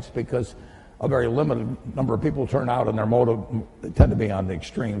dominates, because a very limited number of people turn out, and their motive tend to be on the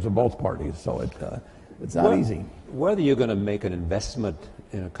extremes of both parties. So it's not easy. Whether you're going to make an investment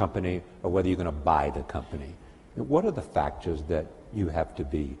in a company or whether you're going to buy the company, what are the factors that you're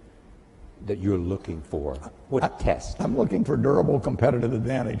looking for? What test? I'm looking for durable competitive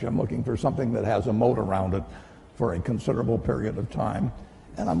advantage. I'm looking for something that has a moat around it for a considerable period of time.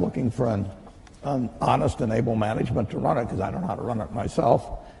 And I'm looking for an honest and able management to run it, because I don't know how to run it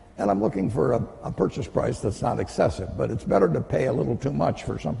myself. And I'm looking for a purchase price that's not excessive. But it's better to pay a little too much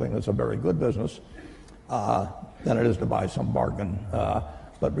for something that's a very good business than it is to buy some bargain,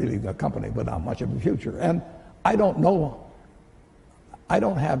 but really a company without much of a future. And I don't know. I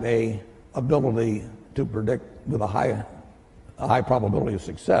don't have a ability to predict with a high probability of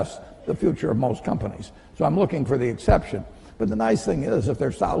success the future of most companies. So I'm looking for the exception. But the nice thing is, if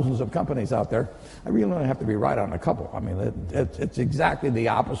there's thousands of companies out there, I really only have to be right on a couple. I mean, it's exactly the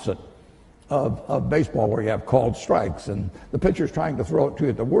opposite of baseball, where you have called strikes, and the pitcher's trying to throw it to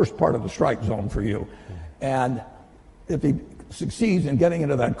you at the worst part of the strike zone for you. And if he succeeds in getting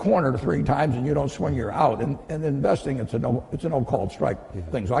into that corner 3 times and you don't swing, you're out. And investing, it's a no called strike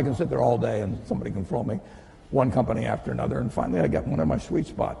thing. So I can sit there all day and somebody can throw me one company after another, and finally I get one in my sweet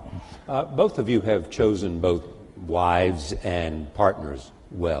spot. Both of you have chosen both wives and partners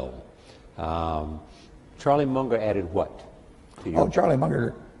well. Charlie Munger added what to you? Oh, Charlie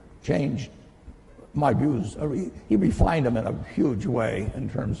Munger changed my views. He refined them in a huge way in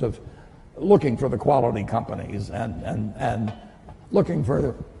terms of looking for the quality companies and looking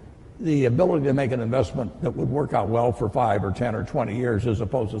for the ability to make an investment that would work out well for 5 or 10 or 20 years, as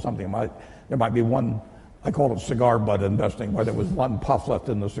opposed to something there might be one, I call it cigar butt investing, where there was one puff left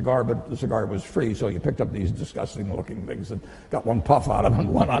in the cigar, but the cigar was free, so you picked up these disgusting looking things and got one puff out of them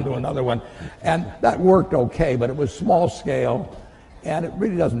and one onto another one. And that worked okay, but it was small scale, and it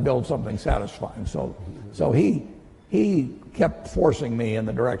really doesn't build something satisfying. So he kept forcing me in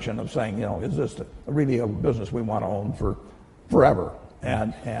the direction of saying, is this really a business we want to own for forever?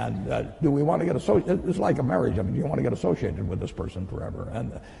 And do we want to get associated? It's like a marriage. I mean, do you want to get associated with this person forever?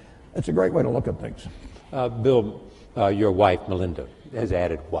 And it's a great way to look at things. Bill, your wife, Melinda, has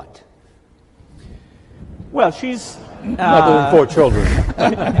added what? Well, she's... Other than 4 children.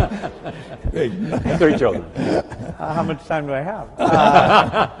 3 children. How much time do I have?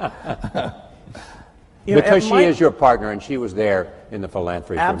 Because she is your partner, and she was there in the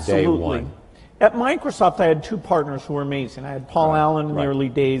philanthropy from day one. At Microsoft, I had 2 partners who were amazing. I had Paul Allen in the early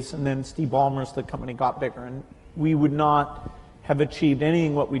days, and then Steve Ballmer, the company got bigger. And we would not have achieved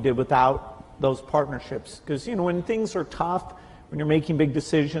anything what we did without those partnerships. Because, when things are tough, when you're making big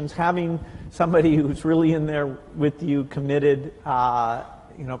decisions, having somebody who's really in there with you, committed,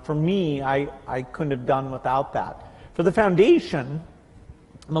 for me, I couldn't have done without that. For the foundation,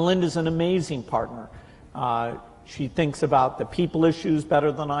 Melinda's an amazing partner. She thinks about the people issues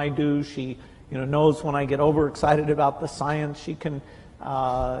better than I do. She knows when I get overexcited about the science. She can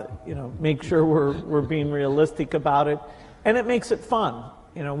make sure we're being realistic about it, and it makes it fun.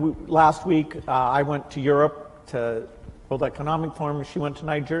 Last week I went to Europe to World Economic Forum. She went to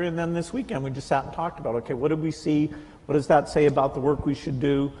Nigeria, and then this weekend we just sat and talked about, okay, what did we see? What does that say about the work we should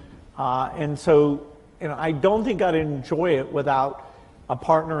do? And so, I don't think I'd enjoy it without a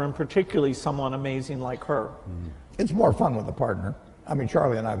partner, and particularly someone amazing like her. It's more fun with a partner. I mean,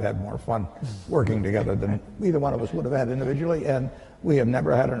 Charlie and I have had more fun working together than either one of us would have had individually, and we have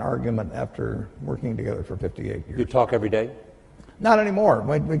never had an argument after working together for 58 years. You talk every day? Not anymore,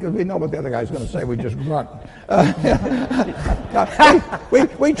 because we know what the other guy's going to say. We just grunt.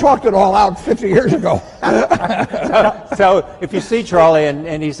 We talked it all out 50 years ago. So if you see Charlie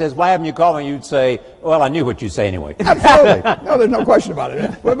and he says, "Why haven't you called me?" You'd say, "Well, I knew what you'd say anyway." Absolutely. No, there's no question about it.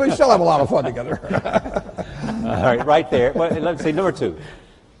 But we still have a lot of fun together. All right, right there. Well, let's see, number 2.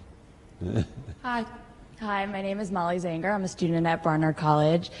 Hi, my name is Molly Zanger. I'm a student at Barnard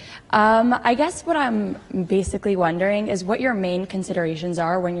College. I guess what I'm basically wondering is what your main considerations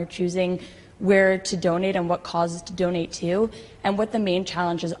are when you're choosing where to donate and what causes to donate to, and what the main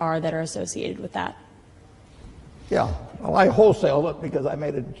challenges are that are associated with that. Yeah, well, I wholesaled it because I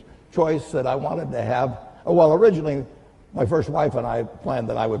made a choice that I wanted to have. Well, originally, my first wife and I planned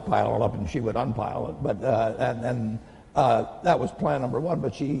that I would pile it up and she would unpile it, but that was plan number 1.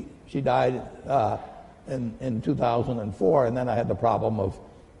 But she died in 2004, and then I had the problem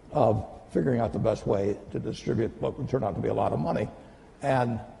of figuring out the best way to distribute what would turn out to be a lot of money,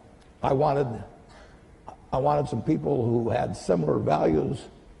 and I wanted some people who had similar values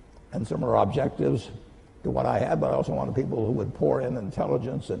and similar objectives to what I had, but I also wanted people who would pour in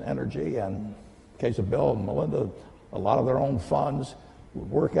intelligence and energy, and in the case of Bill and Melinda, a lot of their own funds,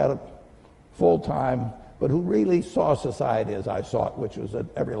 would work at it full time, but who really saw society as I saw it, which was that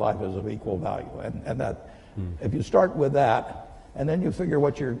every life is of equal value. And that if you start with that, and then you figure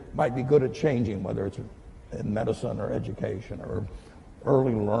what you might be good at changing, whether it's in medicine or education or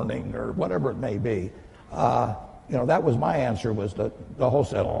early learning or whatever it may be, that was my answer, was the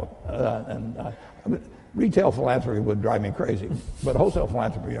wholesale. Retail philanthropy would drive me crazy, but wholesale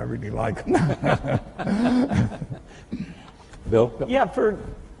philanthropy I really like. Bill? Yeah, for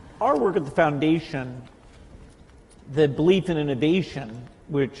our work at the foundation, the belief in innovation,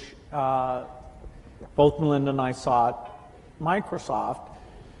 which both Melinda and I saw at Microsoft,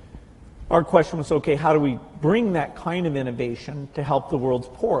 our question was, okay, how do we bring that kind of innovation to help the world's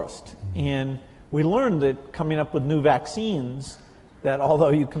poorest? And we learned that coming up with new vaccines, that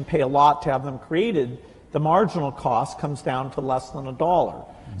although you can pay a lot to have them created, the marginal cost comes down to less than $1.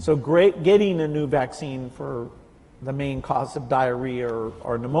 So getting a new vaccine for the main cause of diarrhea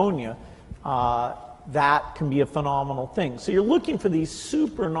or pneumonia, that can be a phenomenal thing. So you're looking for these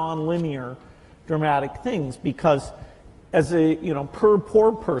super nonlinear dramatic things, because as a per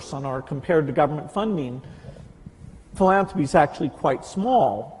poor person or compared to government funding, philanthropy is actually quite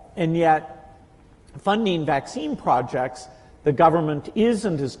small, and yet funding vaccine projects, the government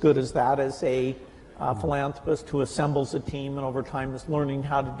isn't as good as that as a philanthropist who assembles a team and over time is learning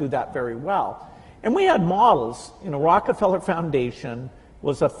how to do that very well. And we had models. Rockefeller Foundation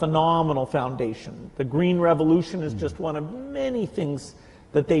was a phenomenal foundation. The Green Revolution is just one of many things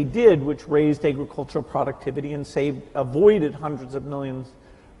that they did which raised agricultural productivity and avoided hundreds of millions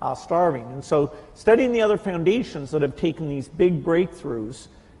starving. And so studying the other foundations that have taken these big breakthroughs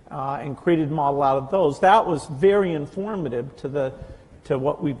and created a model out of those, that was very informative to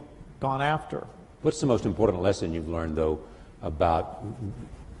what we've gone after. What's the most important lesson you've learned, though, about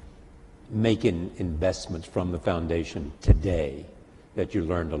making investments from the foundation today that you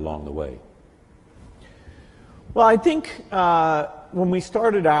learned along the way? Well, I think when we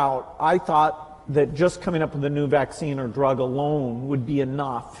started out, I thought that just coming up with a new vaccine or drug alone would be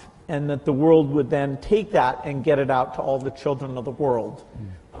enough, and that the world would then take that and get it out to all the children of the world.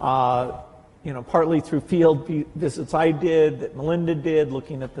 Partly through field visits I did, that Melinda did,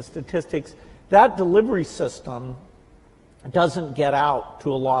 looking at the statistics. That delivery system doesn't get out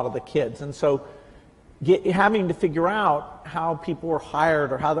to a lot of the kids. And so having to figure out how people were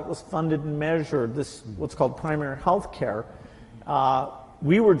hired or how that was funded and measured, this what's called primary health care,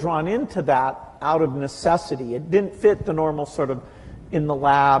 we were drawn into that out of necessity. It didn't fit the normal sort of in the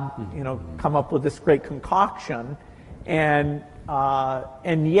lab, come up with this great concoction. And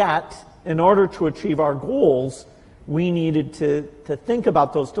yet, in order to achieve our goals, we needed to think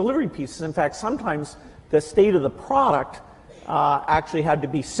about those delivery pieces. In fact, sometimes the state of the product actually had to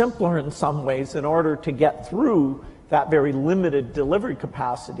be simpler in some ways in order to get through that very limited delivery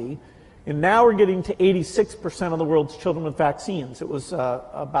capacity. And now we're getting to 86% of the world's children with vaccines. It was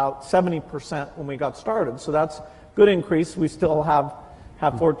about 70% when we got started. So that's a good increase. We still have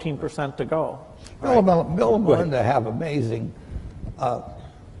 14% to go. Bill and Melinda have amazing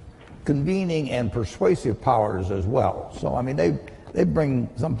convening and persuasive powers as well. So, I mean, they bring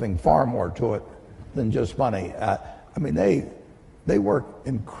something far more to it than just money. They work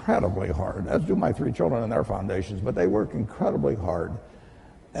incredibly hard, as do my 3 children and their foundations, but they work incredibly hard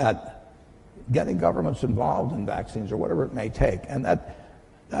at getting governments involved in vaccines or whatever it may take. And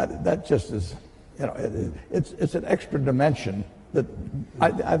that just is, it's an extra dimension that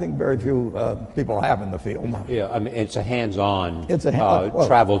I think very few people have in the field. Yeah, I mean, it's a hands-on well,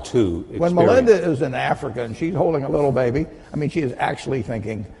 travel to experience. When Melinda is in Africa and she's holding a little baby, I mean, she is actually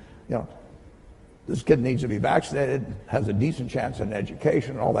thinking, you know, this kid needs to be vaccinated, has a decent chance in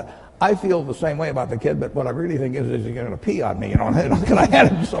education and all that. I feel the same way about the kid, but what I really think is he going to pee on me? You know, can I hand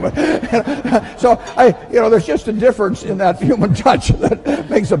him to somebody? So there's just a difference in that human touch that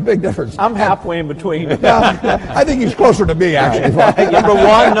makes a big difference. I'm halfway in between. I think he's closer to me, actually. Number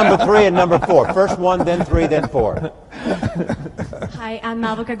 1, number 3, and number 4. First 1, then 3, then 4. Hi, I'm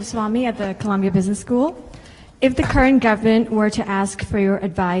Malvika Goswami at the Columbia Business School. If the current government were to ask for your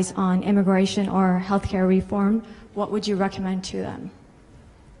advice on immigration or healthcare reform, what would you recommend to them?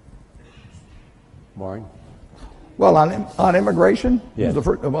 Warren? Well, on immigration, yes.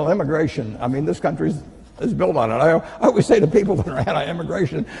 Immigration, I mean, this country is built on it. I always say to people that are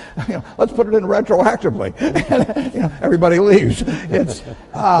anti-immigration, let's put it in retroactively. And, everybody leaves. It's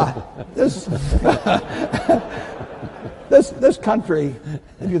this country,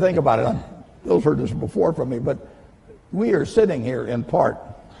 if you think about it, Bill's heard this before from me, but we are sitting here in part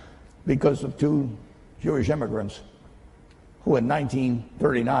because of 2 Jewish immigrants who in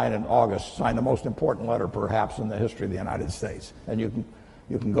 1939 in August signed the most important letter perhaps in the history of the United States. And you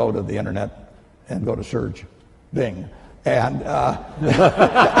can go to the internet and go to search Bing. And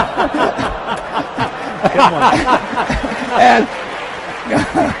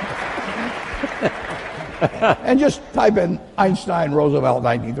and just type in Einstein, Roosevelt,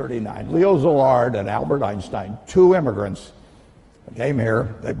 1939. Leo Szilard and Albert Einstein, 2 immigrants, came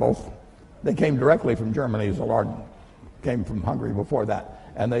here. They came directly from Germany. Szilard came from Hungary before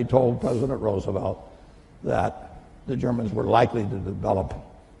that. And they told President Roosevelt that the Germans were likely to develop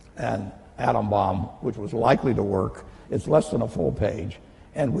an atom bomb, which was likely to work. It's less than a full page,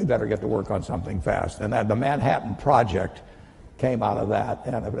 and we better get to work on something fast. And that the Manhattan Project came out of that.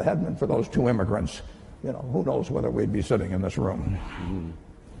 And if it hadn't been for those 2 immigrants, who knows whether we'd be sitting in this room. Mm-hmm.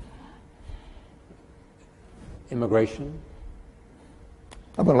 Immigration?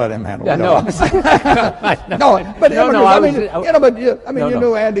 I'm going to let him handle it. You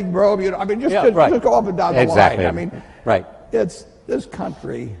knew Andy Grove. Just go up and down the line. I mean, right. This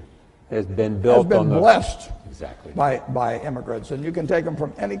country has been blessed exactly by immigrants, and you can take them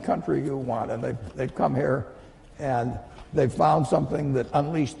from any country you want, and they've come here, and they've found something that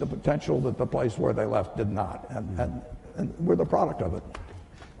unleashed the potential that the place where they left did not, and we're the product of it.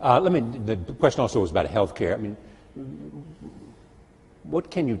 The question also was about healthcare. I mean,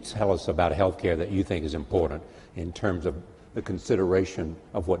 what can you tell us about healthcare that you think is important in terms of the consideration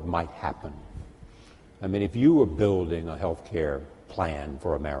of what might happen? I mean, if you were building a healthcare plan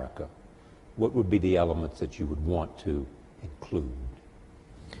for America, what would be the elements that you would want to include?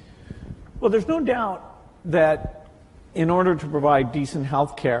 Well, there's no doubt that in order to provide decent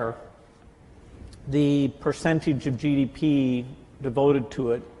health care, the percentage of GDP devoted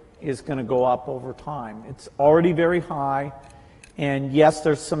to it is going to go up over time. It's already very high, and yes,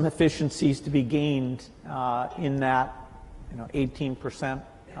 there's some efficiencies to be gained in that 18%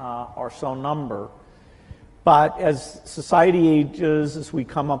 or so number. But as society ages, as we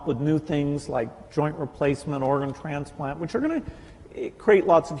come up with new things like joint replacement, organ transplant, which are going to create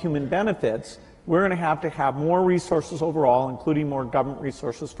lots of human benefits, we're going to have more resources overall, including more government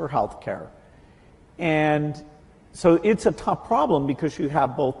resources for health care. And so it's a tough problem because you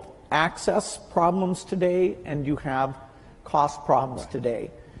have both access problems today and you have cost problems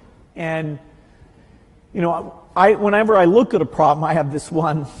today. And whenever I look at a problem, I have this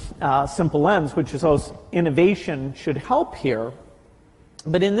one simple lens, which is innovation should help here.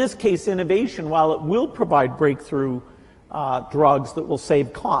 But in this case, innovation, while it will provide breakthrough drugs that will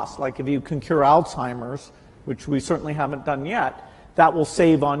save costs, like if you can cure Alzheimer's, which we certainly haven't done yet, that will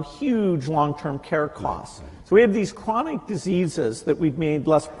save on huge long-term care costs. So we have these chronic diseases that we've made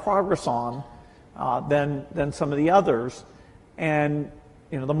less progress on than some of the others. And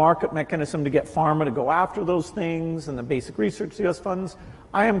the market mechanism to get pharma to go after those things and the basic research US funds,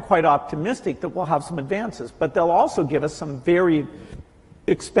 I am quite optimistic that we'll have some advances. But they'll also give us some very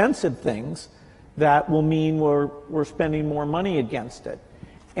expensive things that will mean we're spending more money against it.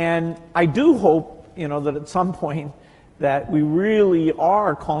 And I do hope, that at some point that we really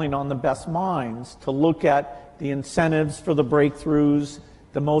are calling on the best minds to look at the incentives for the breakthroughs,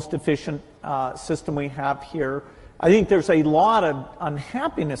 the most efficient system we have here. I think there's a lot of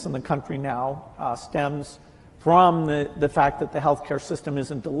unhappiness in the country now stems from the fact that the healthcare system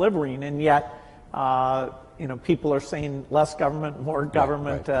isn't delivering, and yet people are saying less government, more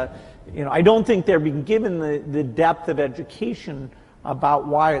government. Right. I don't think they're being given the depth of education about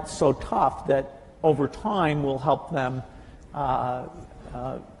why it's so tough that over time will help them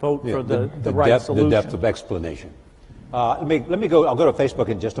vote for the right solution. The depth of explanation. Let me go. I'll go to Facebook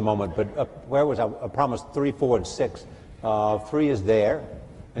in just a moment. But where was I? I promised 3, 4, and 6. 3 is there,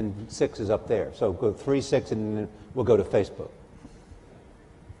 and 6 is up there. So go 3, 6, and then we'll go to Facebook.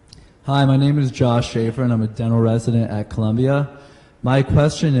 Hi, my name is Josh Schaefer, and I'm a dental resident at Columbia. My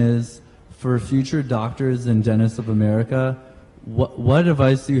question is, for future doctors and dentists of America, what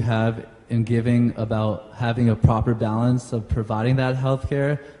advice do you have in giving about having a proper balance of providing that health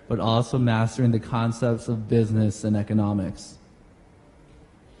care, but also mastering the concepts of business and economics?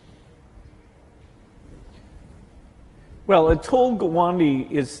 Well, Atul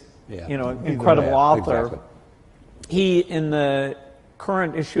Gawande is, an incredible author. Exactly. He, in the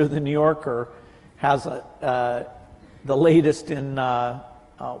current issue of the New Yorker, has the latest in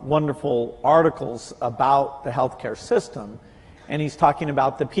wonderful articles about the healthcare system. And he's talking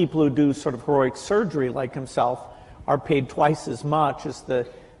about the people who do sort of heroic surgery like himself are paid twice as much as the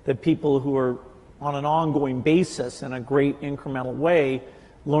people who are on an ongoing basis in a great incremental way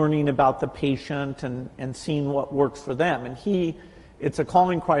learning about the patient and seeing what works for them. And it's a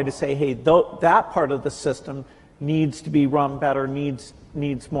calling cry to say, hey, that part of the system needs to be run better, needs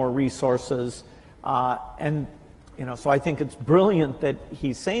more resources. And so I think it's brilliant that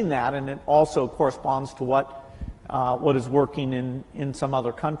he's saying that, and it also corresponds to what is working in some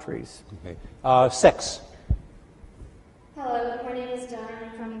other countries. Okay. 6. Hello, my name is Dawn. I'm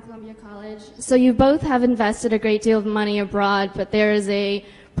from Columbia College. So you both have invested a great deal of money abroad, but there is a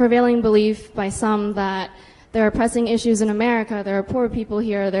prevailing belief by some that there are pressing issues in America. There are poor people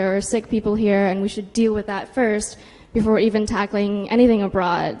here, there are sick people here, and we should deal with that first before even tackling anything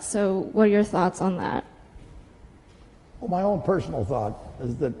abroad. So what are your thoughts on that? Well, my own personal thought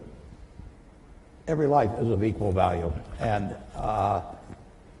is that every life is of equal value. And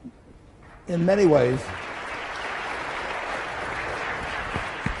in many ways,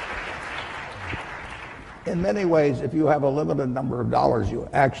 if you have a limited number of dollars, you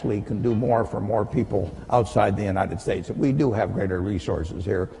actually can do more for more people outside the United States. We do have greater resources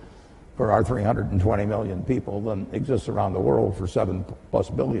here for our 320 million people than exists around the world for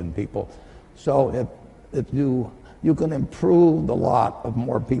 7+ billion people. So if you can improve the lot of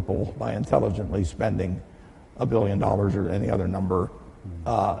more people by intelligently spending $1 billion or any other number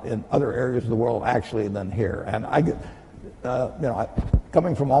in other areas of the world actually than here. And I get,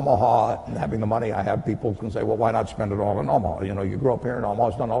 coming from Omaha and having the money I have, people can say, well, why not spend it all in Omaha? You grew up here in Omaha,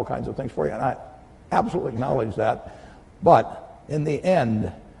 it's done all kinds of things for you, and I absolutely acknowledge that. But in the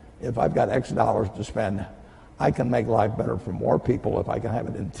end, if I've got X dollars to spend, I can make life better for more people if I can have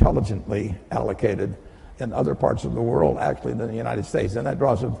it intelligently allocated in other parts of the world, actually, than the United States. And that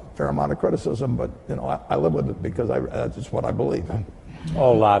draws a fair amount of criticism, but I live with it because that's just what I believe.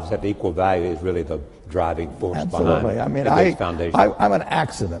 All lives have equal value is really the driving force Absolutely. behind the foundation. I'm an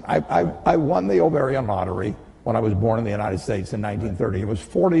accident. I won the ovarian lottery when I was born in the United States in 1930. It was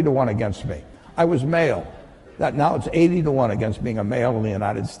 40-1 against me. I was male. Now it's 80-1 against being a male in the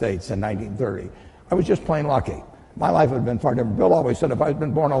United States in 1930. I was just plain lucky. My life would have been far different. Bill always said if I had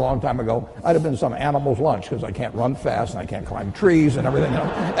been born a long time ago, I'd have been some animal's lunch because I can't run fast and I can't climb trees and everything.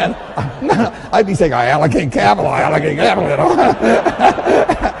 And I'd be saying, I allocate capital.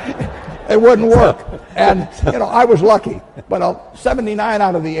 It wouldn't work. And, I was lucky. But 79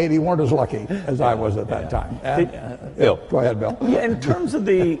 out of the 80 weren't as lucky as I was at that time. And, Bill. Go ahead, Bill. Yeah, in terms of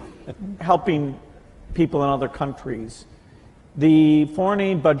the helping people in other countries, the foreign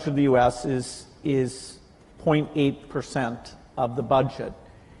aid budget of the U.S. is 0.8% of the budget.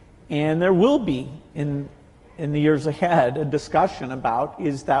 And there will be, in the years ahead, a discussion about,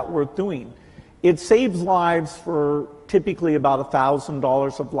 is that worth doing? It saves lives for typically about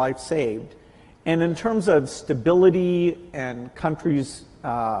 $1,000 of life saved. And in terms of stability and countries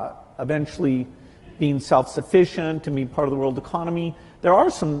eventually being self-sufficient and being part of the world economy, there are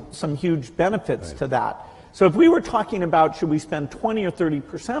some huge benefits to that. So if we were talking about should we spend 20 or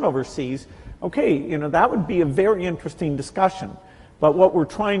 30% overseas, okay, that would be a very interesting discussion. But what we're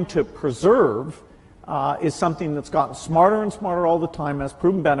trying to preserve is something that's gotten smarter and smarter all the time, has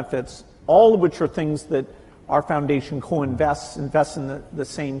proven benefits, all of which are things that our foundation co-invests in the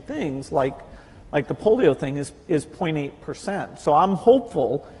same things, like the polio thing is 0.8%. So I'm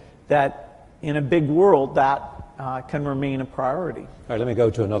hopeful that in a big world that can remain a priority. All right, let me go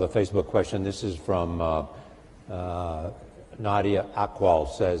to another Facebook question. This is from Nadia Akwal,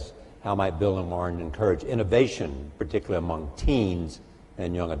 says, how might Bill and Warren encourage innovation, particularly among teens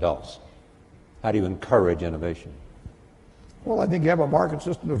and young adults? How do you encourage innovation? Well, I think you have a market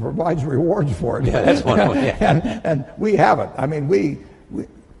system that provides rewards for it. Yeah, that's one way. Yeah. and we have it. I mean,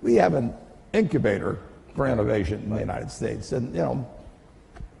 we have an incubator for innovation in the United States. And, you know,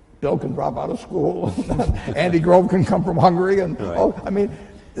 Bill can drop out of school, Andy Grove can come from Hungary, and I mean,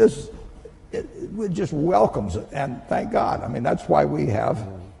 it just welcomes it, and thank God. I mean, that's why we have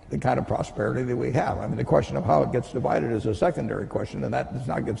the kind of prosperity that we have. I mean, the question of how it gets divided is a secondary question, and that does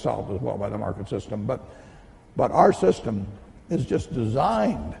not get solved as well by the market system. But our system is just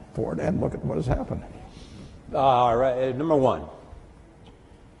designed for it, and look at what has happened. All right, number one.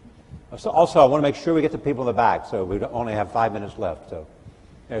 Also, I want to make sure we get the people in the back, so we only have 5 minutes left. So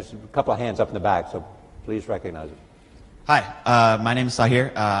there's a couple of hands up in the back, so please recognize it. Hi, my name is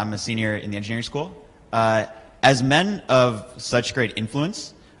Sahir. I'm a senior in the engineering school. As men of such great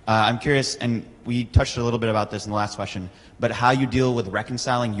influence, I'm curious, and we touched a little bit about this in the last question, but how you deal with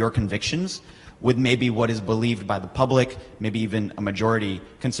reconciling your convictions with maybe what is believed by the public, maybe even a majority,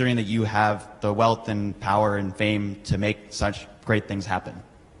 considering that you have the wealth and power and fame to make such great things happen.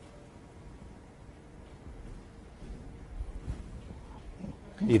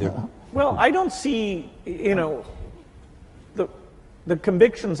 Either. Well, I don't see, you know, the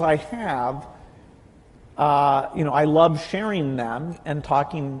convictions I have, you know, I love sharing them and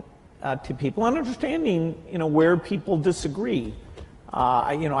talking to people and understanding, you know, where people disagree.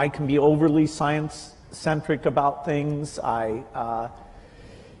 You know, I can be overly science-centric about things. You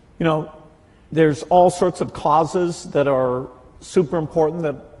know, there's all sorts of causes that are super important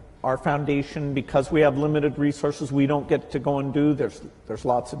that our foundation, because we have limited resources, we don't get to go and do. There's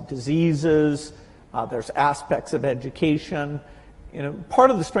lots of diseases. There's aspects of education. You know,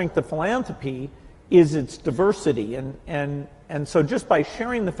 part of the strength of philanthropy is its diversity, and so just by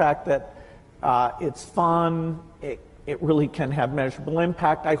sharing the fact that it's fun, it really can have measurable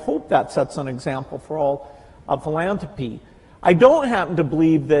impact. I hope that sets an example for all of philanthropy. I don't happen to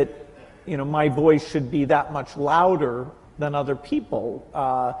believe that, you know, my voice should be that much louder than other people.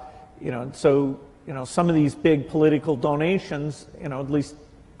 You know, and so, you know, some of these big political donations, you know, at least,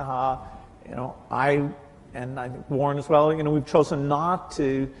 you know, and I think Warren as well, you know, we've chosen not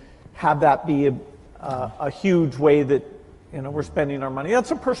to have that be a huge way that, you know, we're spending our money.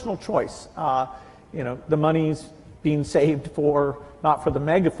 That's a personal choice. You know, the money's being saved for, not for the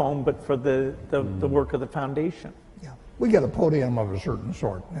megaphone, but for the work of the foundation. Yeah, we get a podium of a certain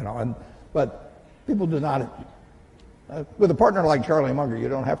sort, you know, but people do not. With a partner like Charlie Munger, you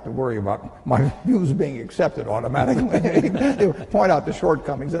don't have to worry about my views being accepted automatically. They point out the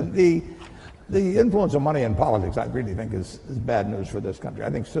shortcomings. And the influence of money in politics, I really think, is bad news for this country. I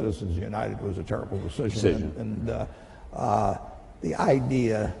think Citizens United was a terrible decision. And the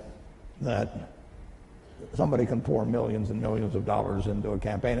idea that somebody can pour millions and millions of dollars into a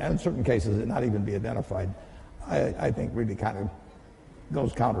campaign, and in certain cases it not even be identified, I think really kind of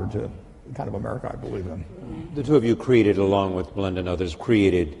goes counter to the kind of America I believe in. The two of you created, along with Belinda and others,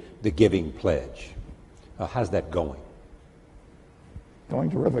 created the Giving Pledge. How's that going?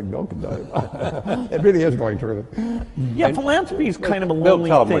 Going terrific, Bill can tell you. It really is going terrific. Yeah, philanthropy is kind of a lonely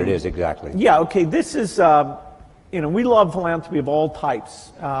Bill, tell them thing. what it is exactly. Yeah, okay, this is, you know, we love philanthropy of all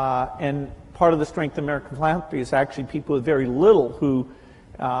types, and part of the strength of American philanthropy is actually people with very little who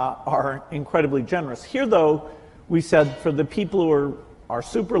are incredibly generous. Here, though, we said for the people who are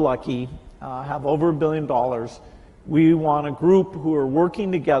super lucky, have over $1 billion, we want a group who are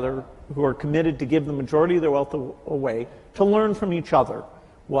working together, who are committed to give the majority of their wealth away, to learn from each other.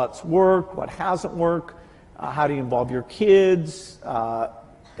 What's worked, what hasn't worked, how do you involve your kids,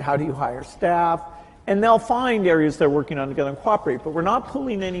 how do you hire staff, and they'll find areas they're working on together and cooperate, but we're not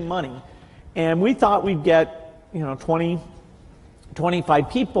pooling any money. And we thought we'd get, you know, 20, 25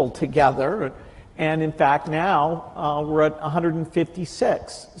 people together, and in fact now we're at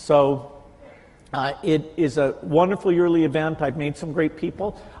 156. So it is a wonderful yearly event. I've made some great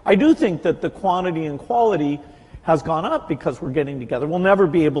people. I do think that the quantity and quality has gone up because we're getting together. We'll never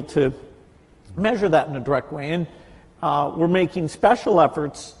be able to measure that in a direct way, and we're making special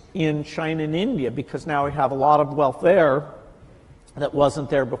efforts in China and India because now we have a lot of wealth there that wasn't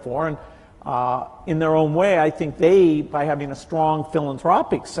there before. And in their own way, I think by having a strong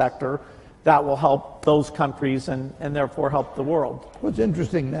philanthropic sector, that will help those countries and therefore help the world. What's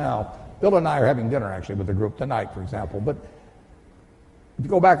interesting now, Bill and I are having dinner actually with the group tonight, for example, but if you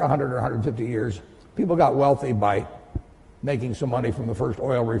go back 100 or 150 years, people got wealthy by making some money from the first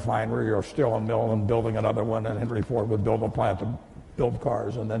oil refinery or steel and mill and building another one, and Henry Ford would build a plant to build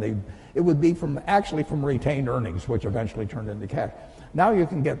cars, and then it would be from retained earnings, which eventually turned into cash. Now you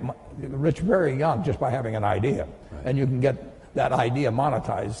can get rich very young just by having an idea, right. And you can get that idea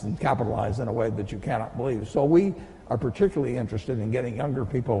monetized and capitalized in a way that you cannot believe. So we are particularly interested in getting younger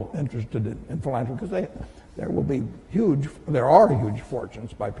people interested in philanthropy because there are huge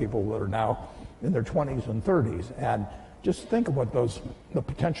fortunes by people that are now in their 20s and 30s. And just think of what the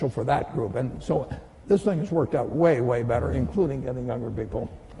potential for that group. And so this thing has worked out way, way better, including getting younger people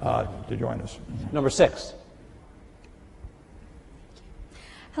to join us. Number 6.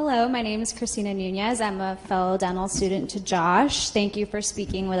 Hello, my name is Christina Nunez. I'm a fellow dental student to Josh. Thank you for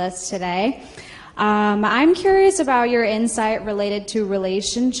speaking with us today. I'm curious about your insight related to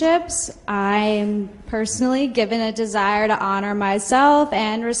relationships. I'm personally, given a desire to honor myself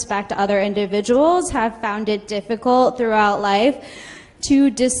and respect other individuals, have found it difficult throughout life to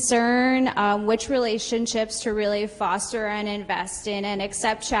discern which relationships to really foster and invest in and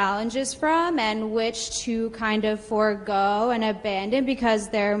accept challenges from, and which to kind of forego and abandon because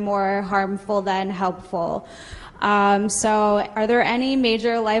they're more harmful than helpful. So are there any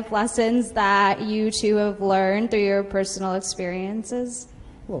major life lessons that you two have learned through your personal experiences?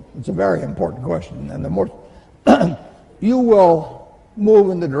 Well, it's a very important question, and the more you will move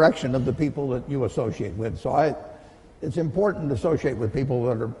in the direction of the people that you associate with. So it's important to associate with people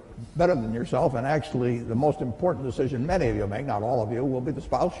that are better than yourself, and actually the most important decision many of you make, not all of you, will be the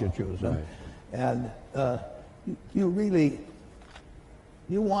spouse you choose. Right. And you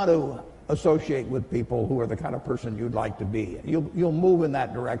want to associate with people who are the kind of person you'd like to be. You'll move in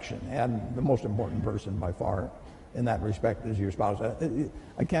that direction, and the most important person by far in that respect is your spouse.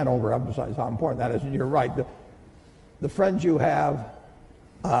 I can't overemphasize how important that is, and you're right. The friends you have,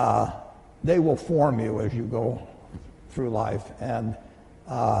 they will form you as you go through life, and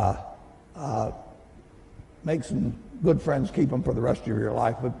make some good friends, keep them for the rest of your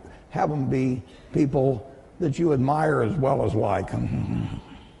life, but have them be people that you admire as well as like.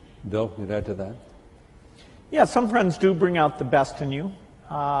 Bill, you'd add to that? Yeah, some friends do bring out the best in you,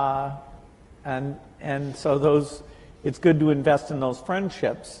 and so it's good to invest in those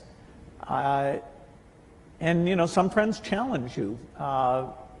friendships. And some friends challenge you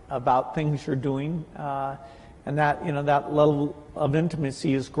about things you're doing, and that level of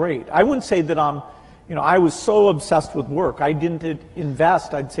intimacy is great. I wouldn't say that I was so obsessed with work. I didn't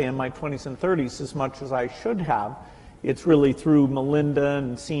invest, I'd say, in my 20s and 30s as much as I should have. It's really through Melinda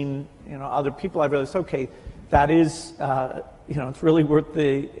and seeing other people I realized, okay, that is it's really worth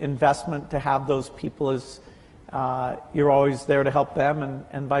the investment to have those people as you're always there to help them,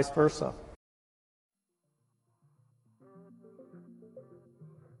 and vice versa.